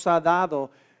Dios nos ha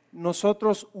dado,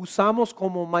 nosotros usamos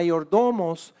como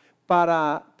mayordomos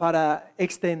para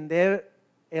extender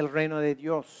el reino de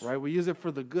Dios. Right? We use it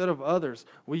for the good of others.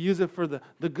 We use it for the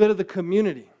good of the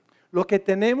community. Lo que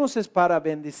tenemos es para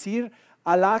bendecir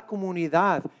a la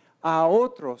comunidad, a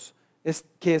otros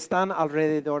que están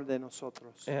alrededor de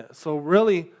nosotros. And so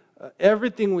really,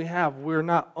 everything we have, we're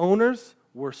not owners,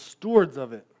 we're stewards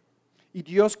of it. Y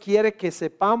Dios quiere que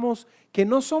sepamos que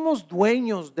no somos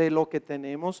dueños de lo que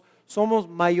tenemos, somos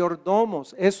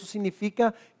mayordomos. Eso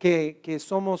significa que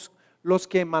somos los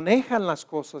que manejan las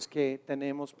cosas que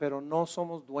tenemos, pero no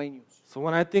somos dueños. So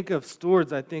when I think of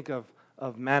stewards, I think of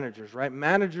managers, right?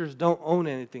 Managers don't own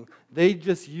anything. They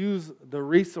just use the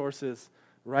resources,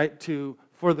 right,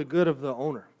 for the good of the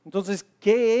owner. Entonces,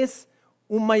 ¿qué es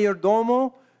un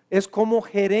mayordomo? Es como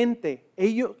gerente.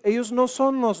 Ellos no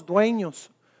son los dueños,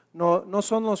 no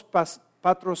son los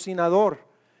patrocinadores.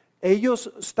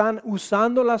 Ellos están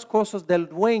usando las cosas del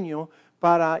dueño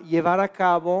para llevar a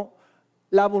cabo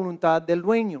la voluntad del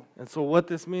dueño. And so what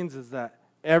this means is that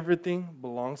everything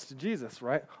belongs to Jesus,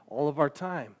 right? All of our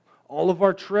time, all of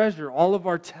our treasure, all of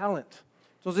our talent.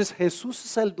 Entonces Jesús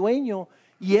es el dueño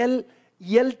y él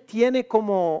tiene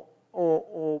como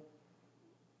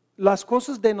las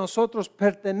cosas de nosotros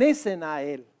pertenecen a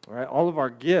él. Right? All of our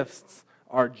gifts,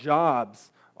 our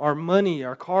jobs, our money,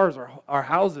 our cars, our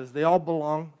houses, they all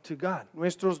belong to God.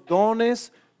 Nuestros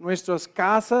dones, nuestras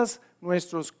casas,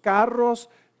 nuestros carros,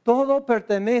 todo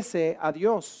pertenece a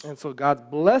Dios. And so God's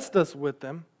blessed us with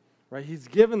them, right? He's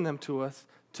given them to us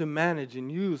to manage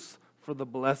and use for the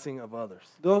blessing of others.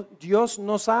 Dios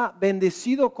nos ha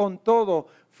bendecido con todo,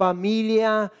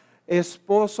 familia,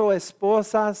 esposo,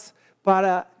 esposas,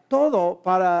 para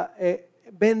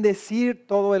bendecir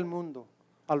todo el mundo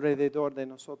alrededor de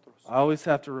nosotros. I always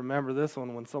have to remember this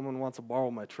one when someone wants to borrow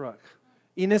my truck.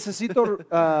 Y necesito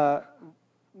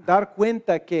dar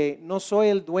cuenta que no soy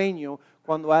el dueño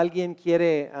cuando alguien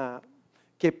quiere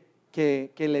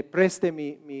que le preste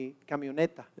mi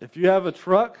camioneta. If you have a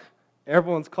truck,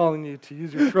 everyone's calling you to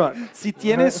use your truck. Si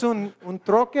tienes un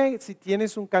troque, si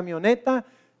tienes un camioneta,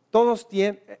 todos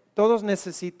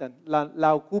necesitan,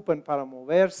 la ocupan para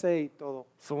moverse y todo.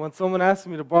 So when someone asks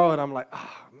me to borrow it, I'm like,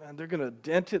 man, they're going to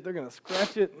dent it, they're going to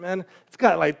scratch it, man. It's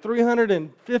got like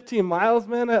 315 miles,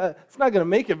 man. It's not going to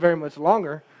make it very much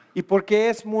longer. Y porque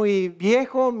es muy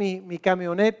viejo mi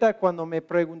camioneta, cuando me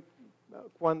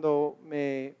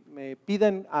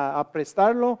piden a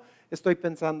prestarlo, estoy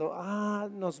pensando,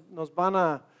 nos van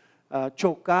a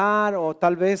chocar o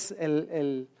tal vez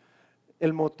el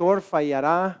motor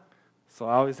fallará. So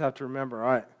I always have to remember,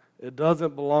 all right, it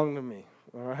doesn't belong to me,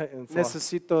 all right? And so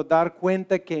Necesito dar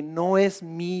cuenta que no es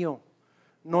mío,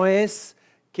 no es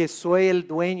que soy el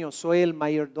dueño, soy el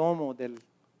mayordomo del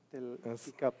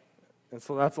pickup. And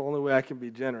so that's the only way I can be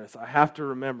generous. I have to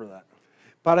remember that.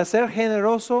 Para ser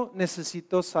generoso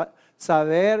necesito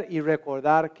saber y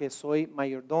recordar que soy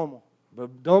mayordomo.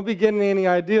 But don't be getting any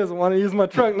ideas and want to use my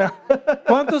truck now.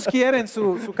 ¿Cuántos quieren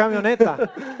su camioneta?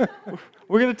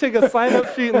 We're going to take a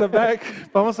sign-up sheet in the back.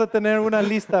 Vamos a tener una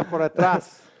lista por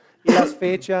atrás y las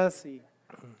fechas.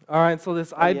 All right, so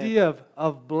this idea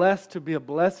of blessed to be a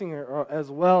blessing or as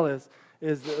well is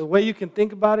the way you can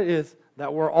think about it is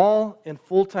that we're all in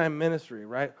full-time ministry,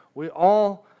 right? We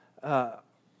all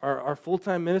are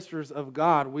full-time ministers of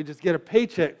God. We just get a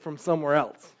paycheck from somewhere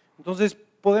else. Entonces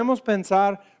podemos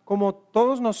pensar como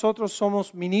todos nosotros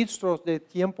somos ministros de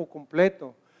tiempo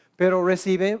completo, pero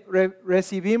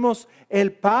recibimos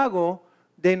el pago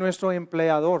de nuestro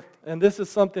empleador. And this is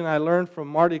something I learned from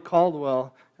Marty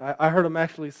Caldwell. I heard him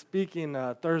actually speaking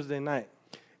Thursday night.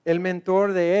 El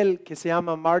mentor de él, que se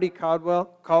llama Marty Caldwell,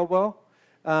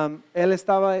 él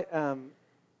estaba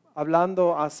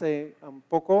hablando hace un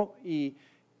poco y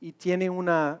tiene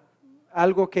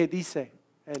algo que dice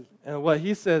él. And what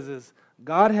he says is,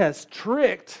 God has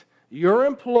tricked your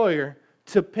employer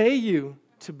to pay you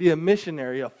to be a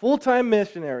missionary, a full-time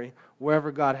missionary,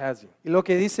 wherever God has you. Y lo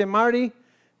que dice Marty,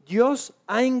 Dios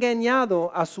ha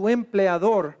engañado a su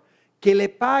empleador que le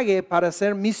pague para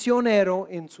ser misionero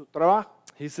en su trabajo.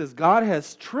 He says, God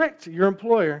has tricked your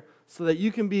employer so that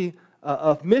you can be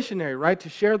a missionary, right? To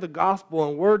share the gospel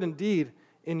in word and deed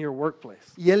in your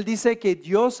workplace. Y él dice que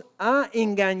Dios ha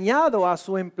engañado a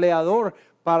su empleador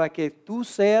para que tú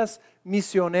seas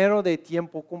misionero de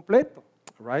tiempo completo.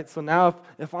 Right? So now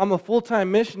if I'm a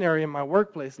full-time missionary in my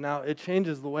workplace, now it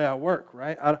changes the way I work,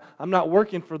 right? I'm not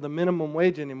working for the minimum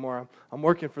wage anymore. I'm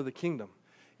working for the kingdom.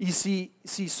 Y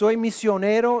si soy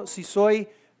misionero, si soy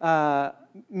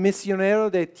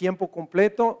misionero de tiempo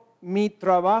completo, mi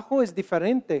trabajo es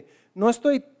diferente. No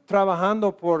estoy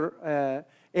trabajando por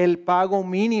el pago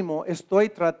mínimo, estoy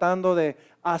tratando de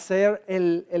hacer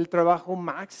el trabajo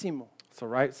máximo. So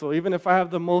right, so even if I have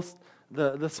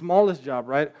the smallest job,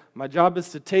 right? My job is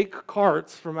to take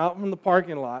carts from out from the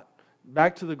parking lot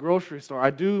back to the grocery store.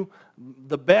 I do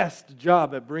the best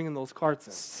job at bringing those carts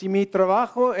in. Si mi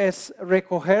trabajo es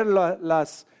recoger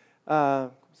las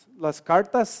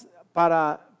cartas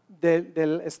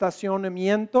del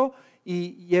estacionamiento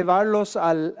y llevarlos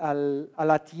a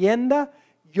la tienda,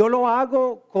 yo lo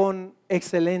hago con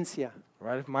excelencia.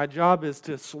 Right? If my job is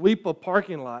to sweep a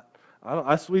parking lot,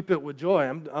 I sweep it with joy.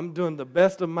 I'm doing the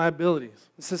best of my abilities.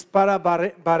 Entonces, para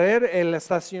barrer el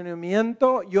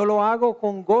estacionamiento, yo lo hago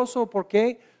con gozo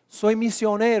porque soy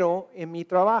misionero en mi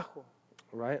trabajo.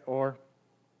 Right? Or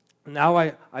now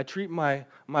I treat my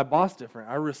boss different.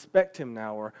 I respect him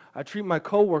now. Or I treat my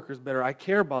coworkers better. I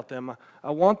care about them. I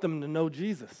want them to know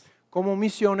Jesus. Como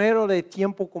misionero de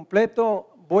tiempo completo,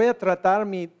 voy a tratar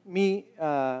mi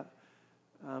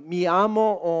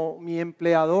amo o mi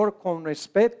empleador con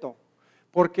respeto,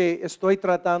 porque estoy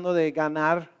tratando de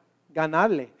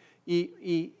ganarle.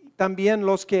 Y también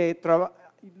los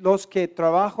que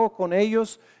trabajo con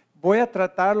ellos, voy a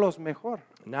tratarlos mejor.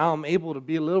 Now I'm able to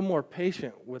be a little more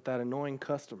patient with that annoying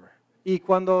customer. Y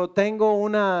cuando tengo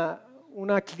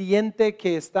una cliente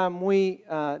que está muy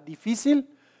difícil,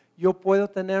 yo puedo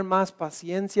tener más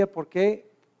paciencia porque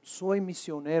soy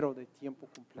misionero de tiempo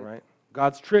completo. Right?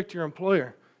 God's tricked your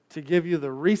employer to give you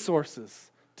the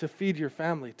resources to feed your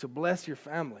family, to bless your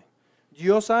family.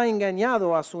 Dios ha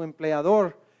engañado a su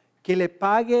empleador que le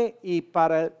pague y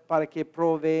para que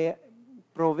provee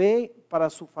para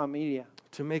su familia,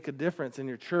 To make a difference in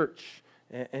your church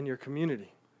and your community.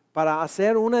 para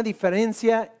hacer una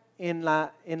diferencia en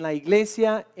la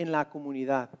iglesia, en la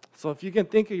comunidad. So if you can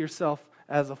think of yourself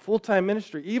as a full-time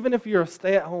ministry, even if you're a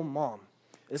stay-at-home mom,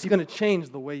 it's going to change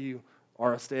the way you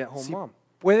are a stay-at-home Si mom.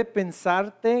 puede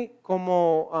pensarte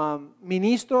como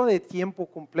ministro de tiempo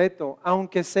completo,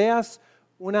 aunque seas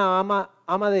una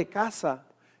ama de casa,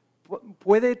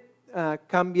 puede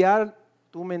cambiar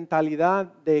tu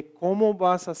mentalidad de cómo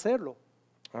vas a hacerlo.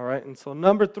 All right, and so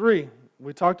number 3,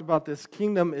 we talked about this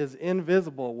kingdom is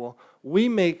invisible. Well, we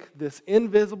make this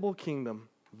invisible kingdom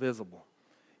visible.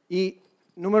 Y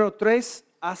número 3,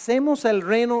 hacemos el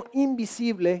reino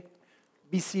invisible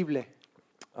visible.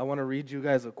 I want to read you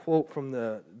guys a quote from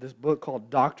this book called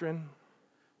Doctrine.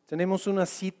 Tenemos una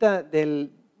cita del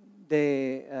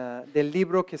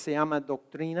libro que se llama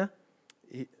Doctrina.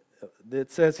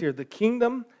 It says here, the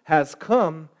kingdom has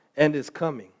come and is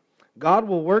coming. God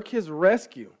will work his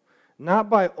rescue, not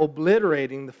by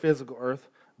obliterating the physical earth,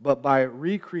 but by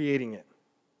recreating it.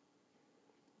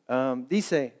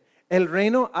 Dice, el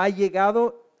reino ha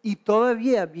llegado y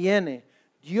todavía viene.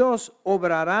 Dios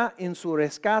obrará en su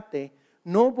rescate,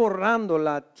 no borrando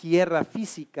la tierra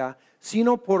física,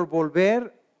 sino por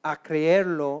volver a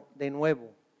creerlo de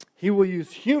nuevo. He will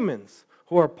use humans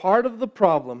who are part of the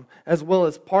problem as well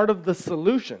as part of the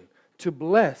solution to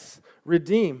bless,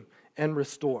 redeem, and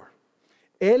restore.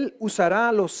 Él usará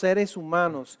a los seres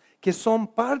humanos que son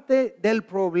parte del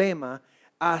problema,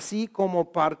 así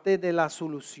como parte de la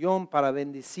solución para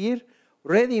bendecir,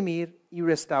 redimir y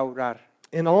restaurar.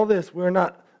 In all this, we're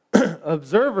not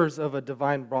observers of a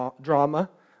divine drama,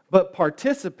 but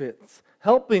participants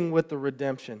helping with the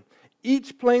redemption,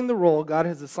 each playing the role God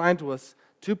has assigned to us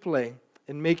to play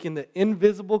in making the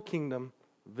invisible kingdom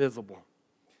visible.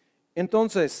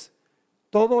 Entonces,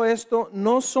 todo esto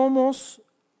no somos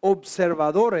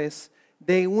observadores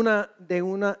de una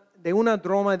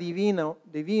drama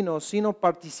divino, sino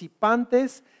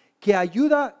participantes que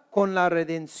ayuda con la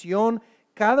redención,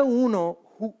 cada uno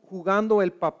jugando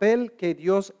el papel que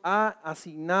Dios ha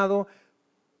asignado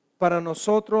para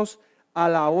nosotros a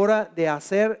la hora de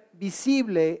hacer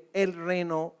visible el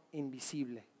reino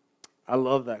invisible. I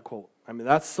love that quote. I mean,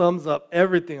 that sums up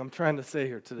everything I'm trying to say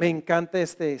here Me today. encanta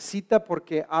esta cita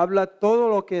porque habla todo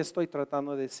lo que estoy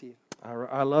tratando de decir.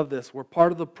 I love this. We're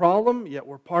part of the problem, yet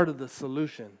we're part of the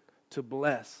solution to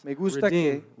bless, Me gusta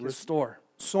redeem, que restore.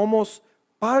 somos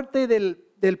parte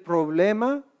del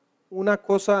problema, una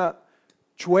cosa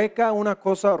chueca, una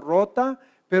cosa rota,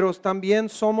 pero también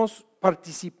somos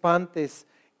participantes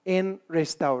en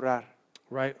restaurar.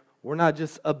 right? We're not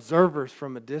just observers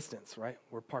from a distance, right?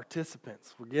 We're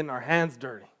participants. We're getting our hands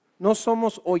dirty. No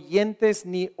somos oyentes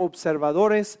ni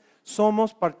observadores,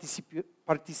 somos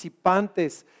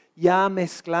participantes ya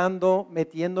mezclando,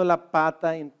 metiendo la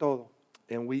pata en todo.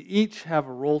 And we each have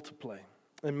a role to play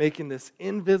in making this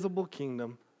invisible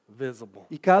kingdom visible.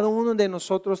 Y cada uno de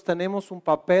nosotros tenemos un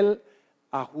papel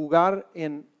a jugar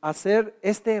en hacer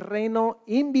este reino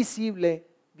invisible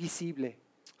visible.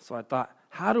 So I thought,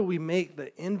 how do we make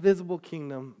the invisible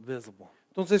kingdom visible?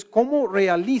 Entonces, ¿cómo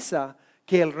realiza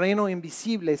que el reino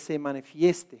invisible se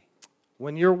manifieste?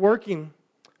 When you're working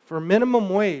for minimum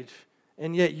wage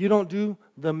and yet you don't do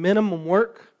the minimum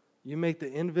work, you make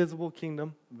the invisible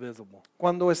kingdom visible.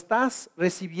 Cuando estás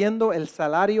recibiendo el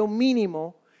salario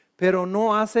mínimo, pero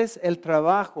no haces el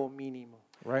trabajo mínimo,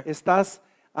 Right. estás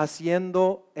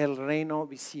haciendo el reino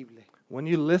visible. When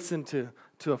you listen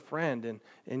to a friend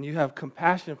and you have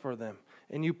compassion for them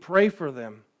and you pray for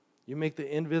them, you make the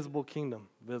invisible kingdom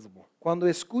visible. Cuando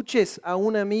escuches a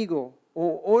un amigo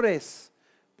o ores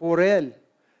por él,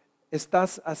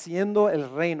 estás haciendo el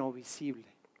reino visible.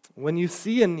 When you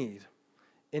see a need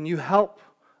and you help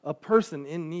a person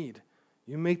in need,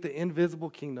 you make the invisible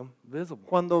kingdom visible.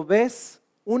 Cuando ves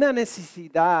una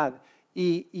necesidad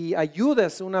y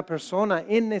ayudas a una persona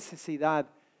en necesidad,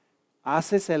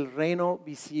 haces el reino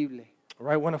visible.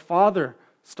 Right? When a father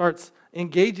starts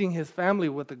engaging his family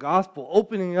with the gospel,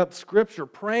 opening up scripture,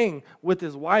 praying with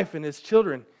his wife and his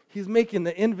children, he's making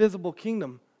the invisible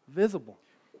kingdom visible.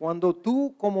 Cuando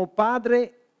tú como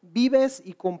padre vives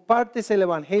y compartes el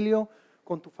evangelio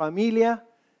con tu familia,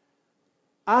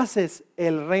 haces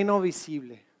el reino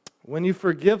visible. When you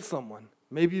forgive someone,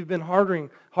 maybe you've been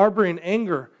harboring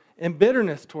anger and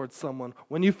bitterness towards someone.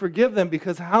 When you forgive them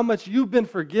because how much you've been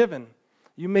forgiven,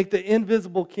 you make the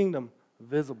invisible kingdom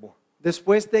visible.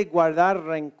 Después de guardar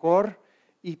rencor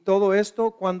y todo esto,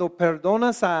 cuando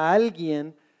perdonas a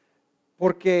alguien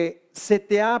porque se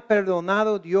te ha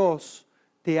perdonado Dios,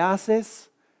 te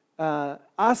haces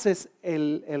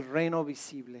el reino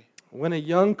visible. When a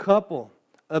young couple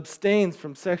abstains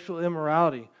from sexual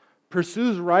immorality,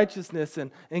 pursues righteousness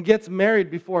and gets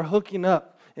married before hooking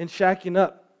up and shacking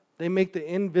up, they make the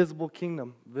invisible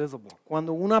kingdom visible.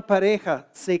 Cuando una pareja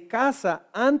se casa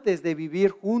antes de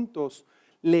vivir juntos,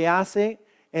 le hace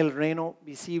el reino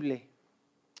visible.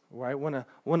 Right?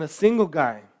 When a single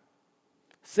guy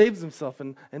saves himself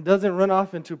and doesn't run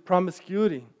off into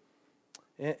promiscuity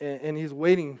and he's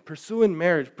waiting, pursuing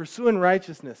marriage, pursuing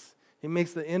righteousness, he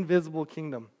makes the invisible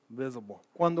kingdom visible.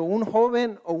 Cuando un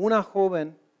joven o una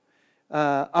joven,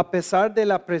 a pesar de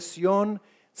la presión,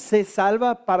 se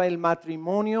salva para el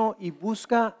matrimonio y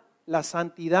busca la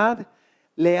santidad,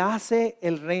 le hace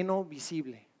el reino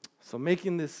visible. So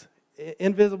making this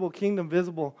invisible kingdom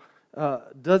visible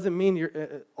doesn't mean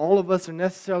all of us are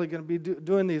necessarily going to be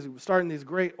starting these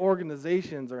great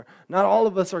organizations, or not all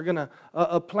of us are going to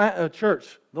plant a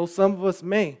church, though some of us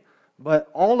may, but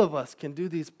all of us can do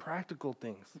these practical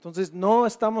things. Entonces no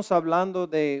estamos hablando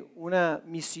de una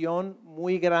misión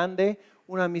muy grande,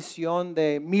 una misión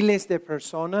de miles de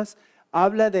personas.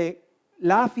 Habla de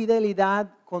la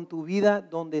fidelidad con tu vida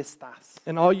donde estás.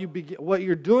 And what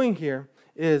you're doing here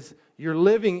is you're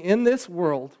living in this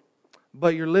world,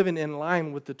 but you're living in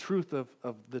line with the truth of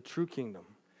the true kingdom.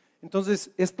 Entonces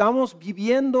estamos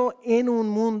viviendo en un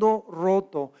mundo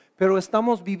roto, pero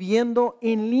estamos viviendo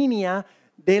en línea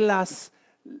de las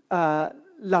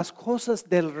cosas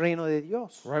del reino de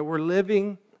Dios. Right? We're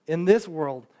living in this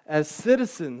world as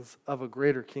citizens of a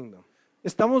greater kingdom.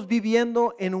 Estamos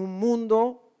viviendo en un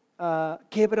mundo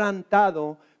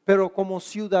quebrantado, pero como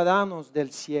ciudadanos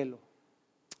del cielo.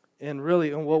 And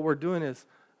what we're doing is,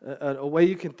 a way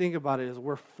you can think about it is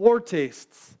we're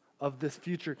foretastes of this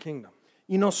future kingdom.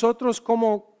 Y nosotros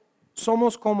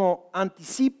somos como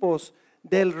anticipos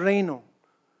del reino.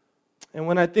 And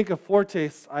when I think of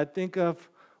foretastes, I think of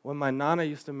when my nana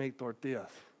used to make tortillas.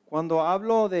 Cuando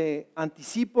hablo de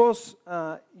anticipos,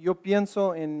 yo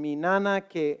pienso en mi nana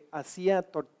que hacía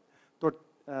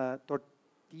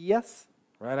tortillas.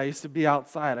 Right? I used to be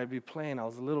outside. I'd be playing. I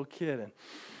was a little kid, and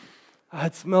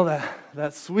I'd smell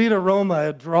that sweet aroma.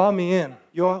 It'd draw me in.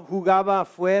 Yo jugaba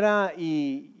afuera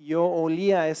y yo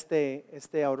olía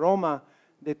este aroma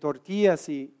de tortillas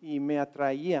y me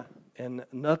atraía. And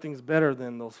nothing's better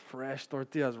than those fresh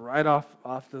tortillas right off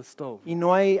the stove. Y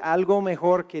no hay algo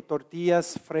mejor que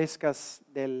tortillas frescas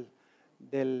del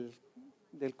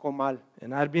comal.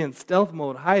 And I'd be in stealth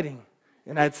mode, hiding,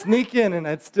 and I'd sneak in, and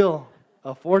I'd steal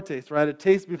a foretaste, right? A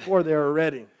taste before they were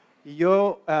ready. Y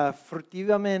yo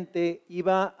furtivamente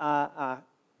iba a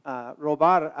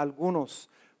robar algunos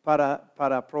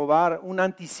para probar un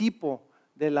anticipo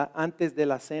antes de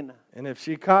la cena. And if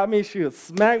she caught me, she would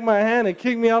smack my hand and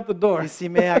kick me out the door. Y si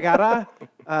me agarra,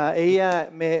 ella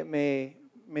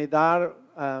me da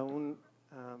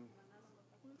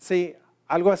sí,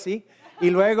 algo así. Y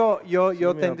luego yo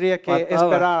me tendría que patada.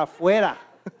 esperar afuera.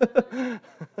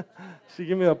 She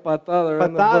gave me a patada. right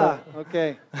in the Patada, butt.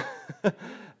 okay.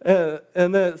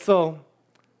 And then so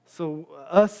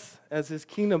us as his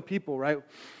kingdom people, right?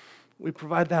 We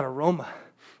provide that aroma,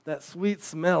 that sweet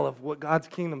smell of what God's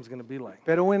kingdom is going to be like.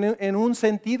 Pero en un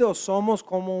sentido somos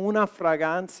como una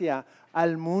fragancia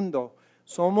al mundo.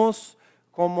 Somos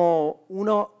como un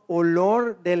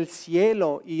olor del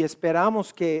cielo y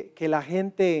esperamos que la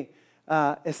gente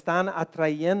están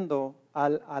atrayendo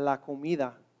a la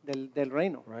comida del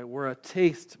reino. Right? We're a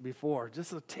taste before,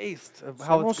 just a taste of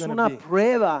how it's Somos going una to be.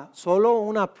 prueba, solo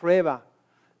una prueba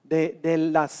de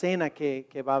la cena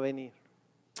que va a venir.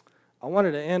 I want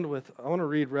to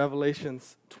read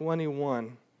Revelations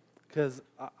 21 because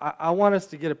I want us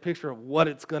to get a picture of what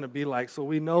it's going to be like so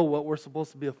we know what we're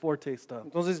supposed to be a foretaste of.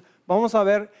 Entonces, vamos a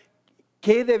ver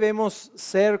qué debemos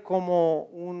ser como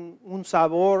un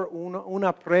sabor,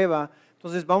 una prueba.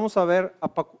 Entonces, vamos a ver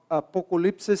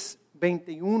Apocalipsis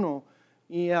 21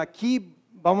 y aquí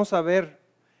vamos a ver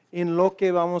en lo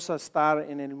que vamos a estar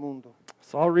en el mundo.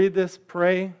 So I'll read this,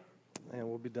 pray, and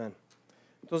we'll be done.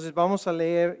 Entonces, vamos a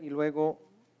leer y luego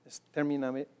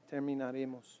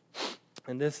terminaremos.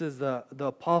 And this is the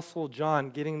Apostle John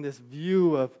getting this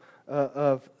view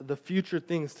of the future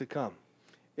things to come.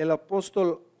 El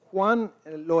apóstol Juan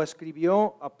lo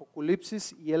escribió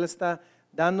Apocalipsis y él está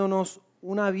dándonos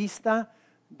una vista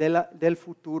del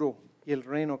futuro y el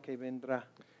reino que vendrá.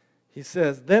 He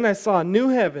says, "Then I saw a new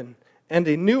heaven and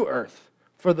a new earth,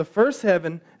 for the first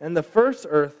heaven and the first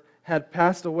earth had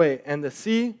passed away, and the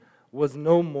sea was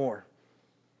no more."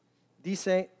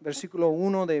 Dice versículo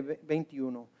 1 de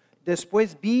 21.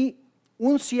 Después vi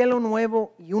un cielo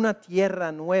nuevo y una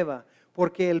tierra nueva,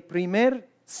 porque el primer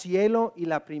cielo y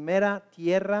la primera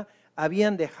tierra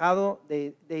habían dejado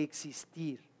de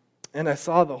existir. And I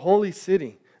saw the holy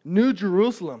city, New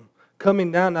Jerusalem,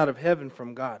 coming down out of heaven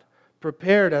from God,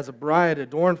 prepared as a bride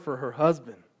adorned for her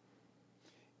husband.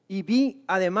 Y vi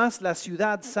además la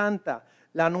ciudad santa,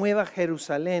 la nueva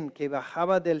Jerusalén, que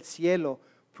bajaba del cielo,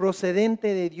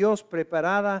 procedente de Dios,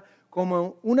 preparada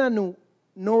como una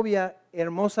novia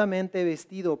hermosamente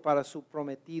vestido para su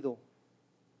prometido.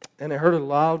 And I heard a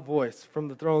loud voice from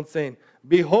the throne saying,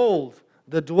 "Behold,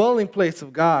 the dwelling place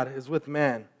of God is with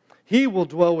man. He will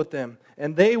dwell with them,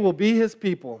 and they will be his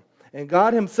people, and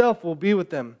God himself will be with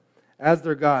them as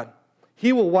their God.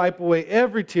 He will wipe away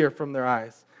every tear from their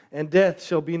eyes, and death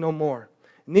shall be no more.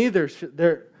 Neither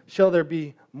shall there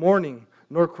be mourning,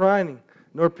 nor crying,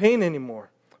 nor pain anymore,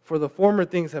 for the former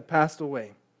things have passed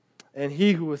away." And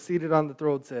he who was seated on the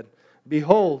throne said,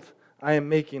 "Behold, I am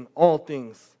making all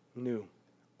things new."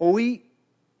 Oí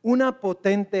una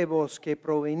potente voz que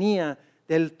provenía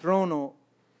del trono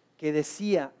que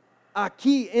decía,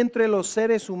 aquí entre los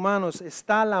seres humanos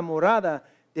está la morada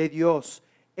de Dios.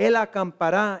 Él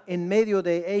acampará en medio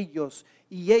de ellos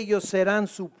y ellos serán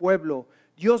su pueblo.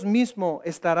 Dios mismo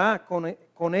estará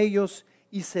con ellos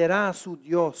y será su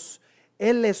Dios.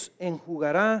 Él les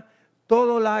enjugará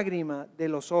toda lágrima de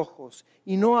los ojos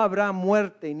y no habrá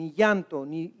muerte, ni llanto,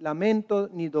 ni lamento,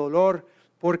 ni dolor,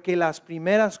 porque las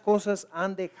primeras cosas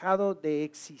han dejado de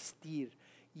existir.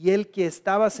 Y el que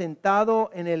estaba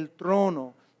sentado en el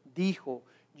trono dijo,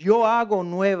 yo hago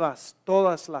nuevas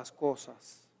todas las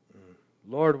cosas.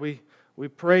 Lord, we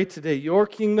pray today, your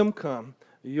kingdom come,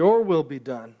 your will be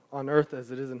done on earth as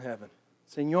it is in heaven.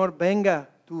 Señor, venga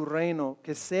tu reino,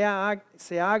 que se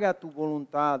haga tu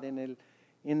voluntad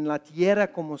en la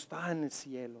tierra como está en el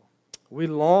cielo. We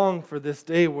long for this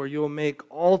day where you will make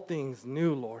all things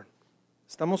new, Lord.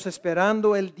 Estamos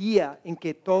esperando el día en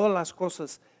que todas las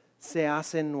cosas se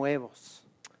hacen nuevos.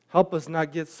 Help us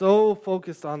not get so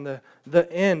focused on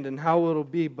the end and how it'll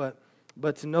be, but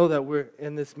to know that we're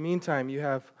in this meantime, you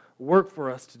have work for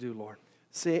us to do, Lord.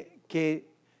 Que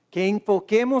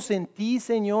enfoquemos en ti,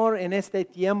 Señor, en este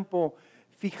tiempo,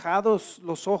 fijados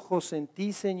los ojos en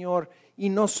ti, Señor, y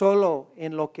no solo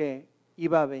en lo que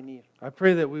iba a venir. I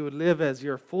pray that we would live as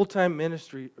your full-time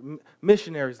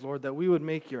missionaries, Lord, that we would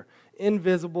make your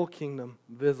invisible kingdom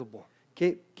visible.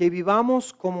 Que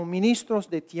vivamos como ministros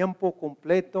de tiempo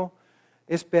completo,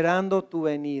 esperando tu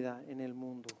venida en el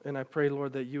mundo. And I pray,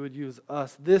 Lord, that you would use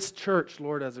us, this church,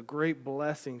 Lord, as a great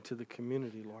blessing to the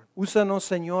community, Lord. Úsanos,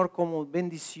 Señor, como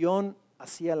bendición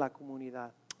hacia la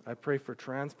comunidad. I pray for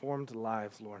transformed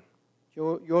lives, Lord.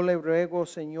 Yo le ruego,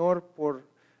 Señor, por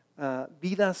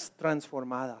vidas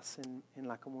transformadas en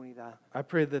la comunidad. I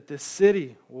pray that this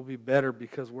city will be better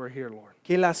because we're here, Lord.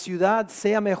 Que la ciudad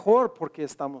sea mejor porque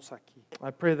estamos aquí.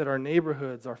 I pray that our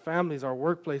neighborhoods, our families, our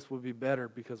workplace will be better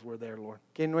because we're there, Lord.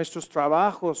 Que nuestros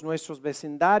trabajos, nuestros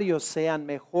vecindarios sean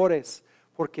mejores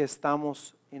porque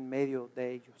estamos en medio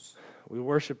de ellos. We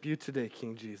worship you today,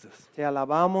 King Jesus. Te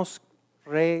alabamos,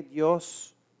 Rey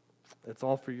Dios, It's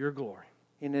all for your glory.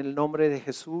 en el nombre de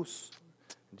Jesús.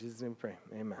 In Jesus' name we pray.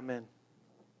 Amen. Amén.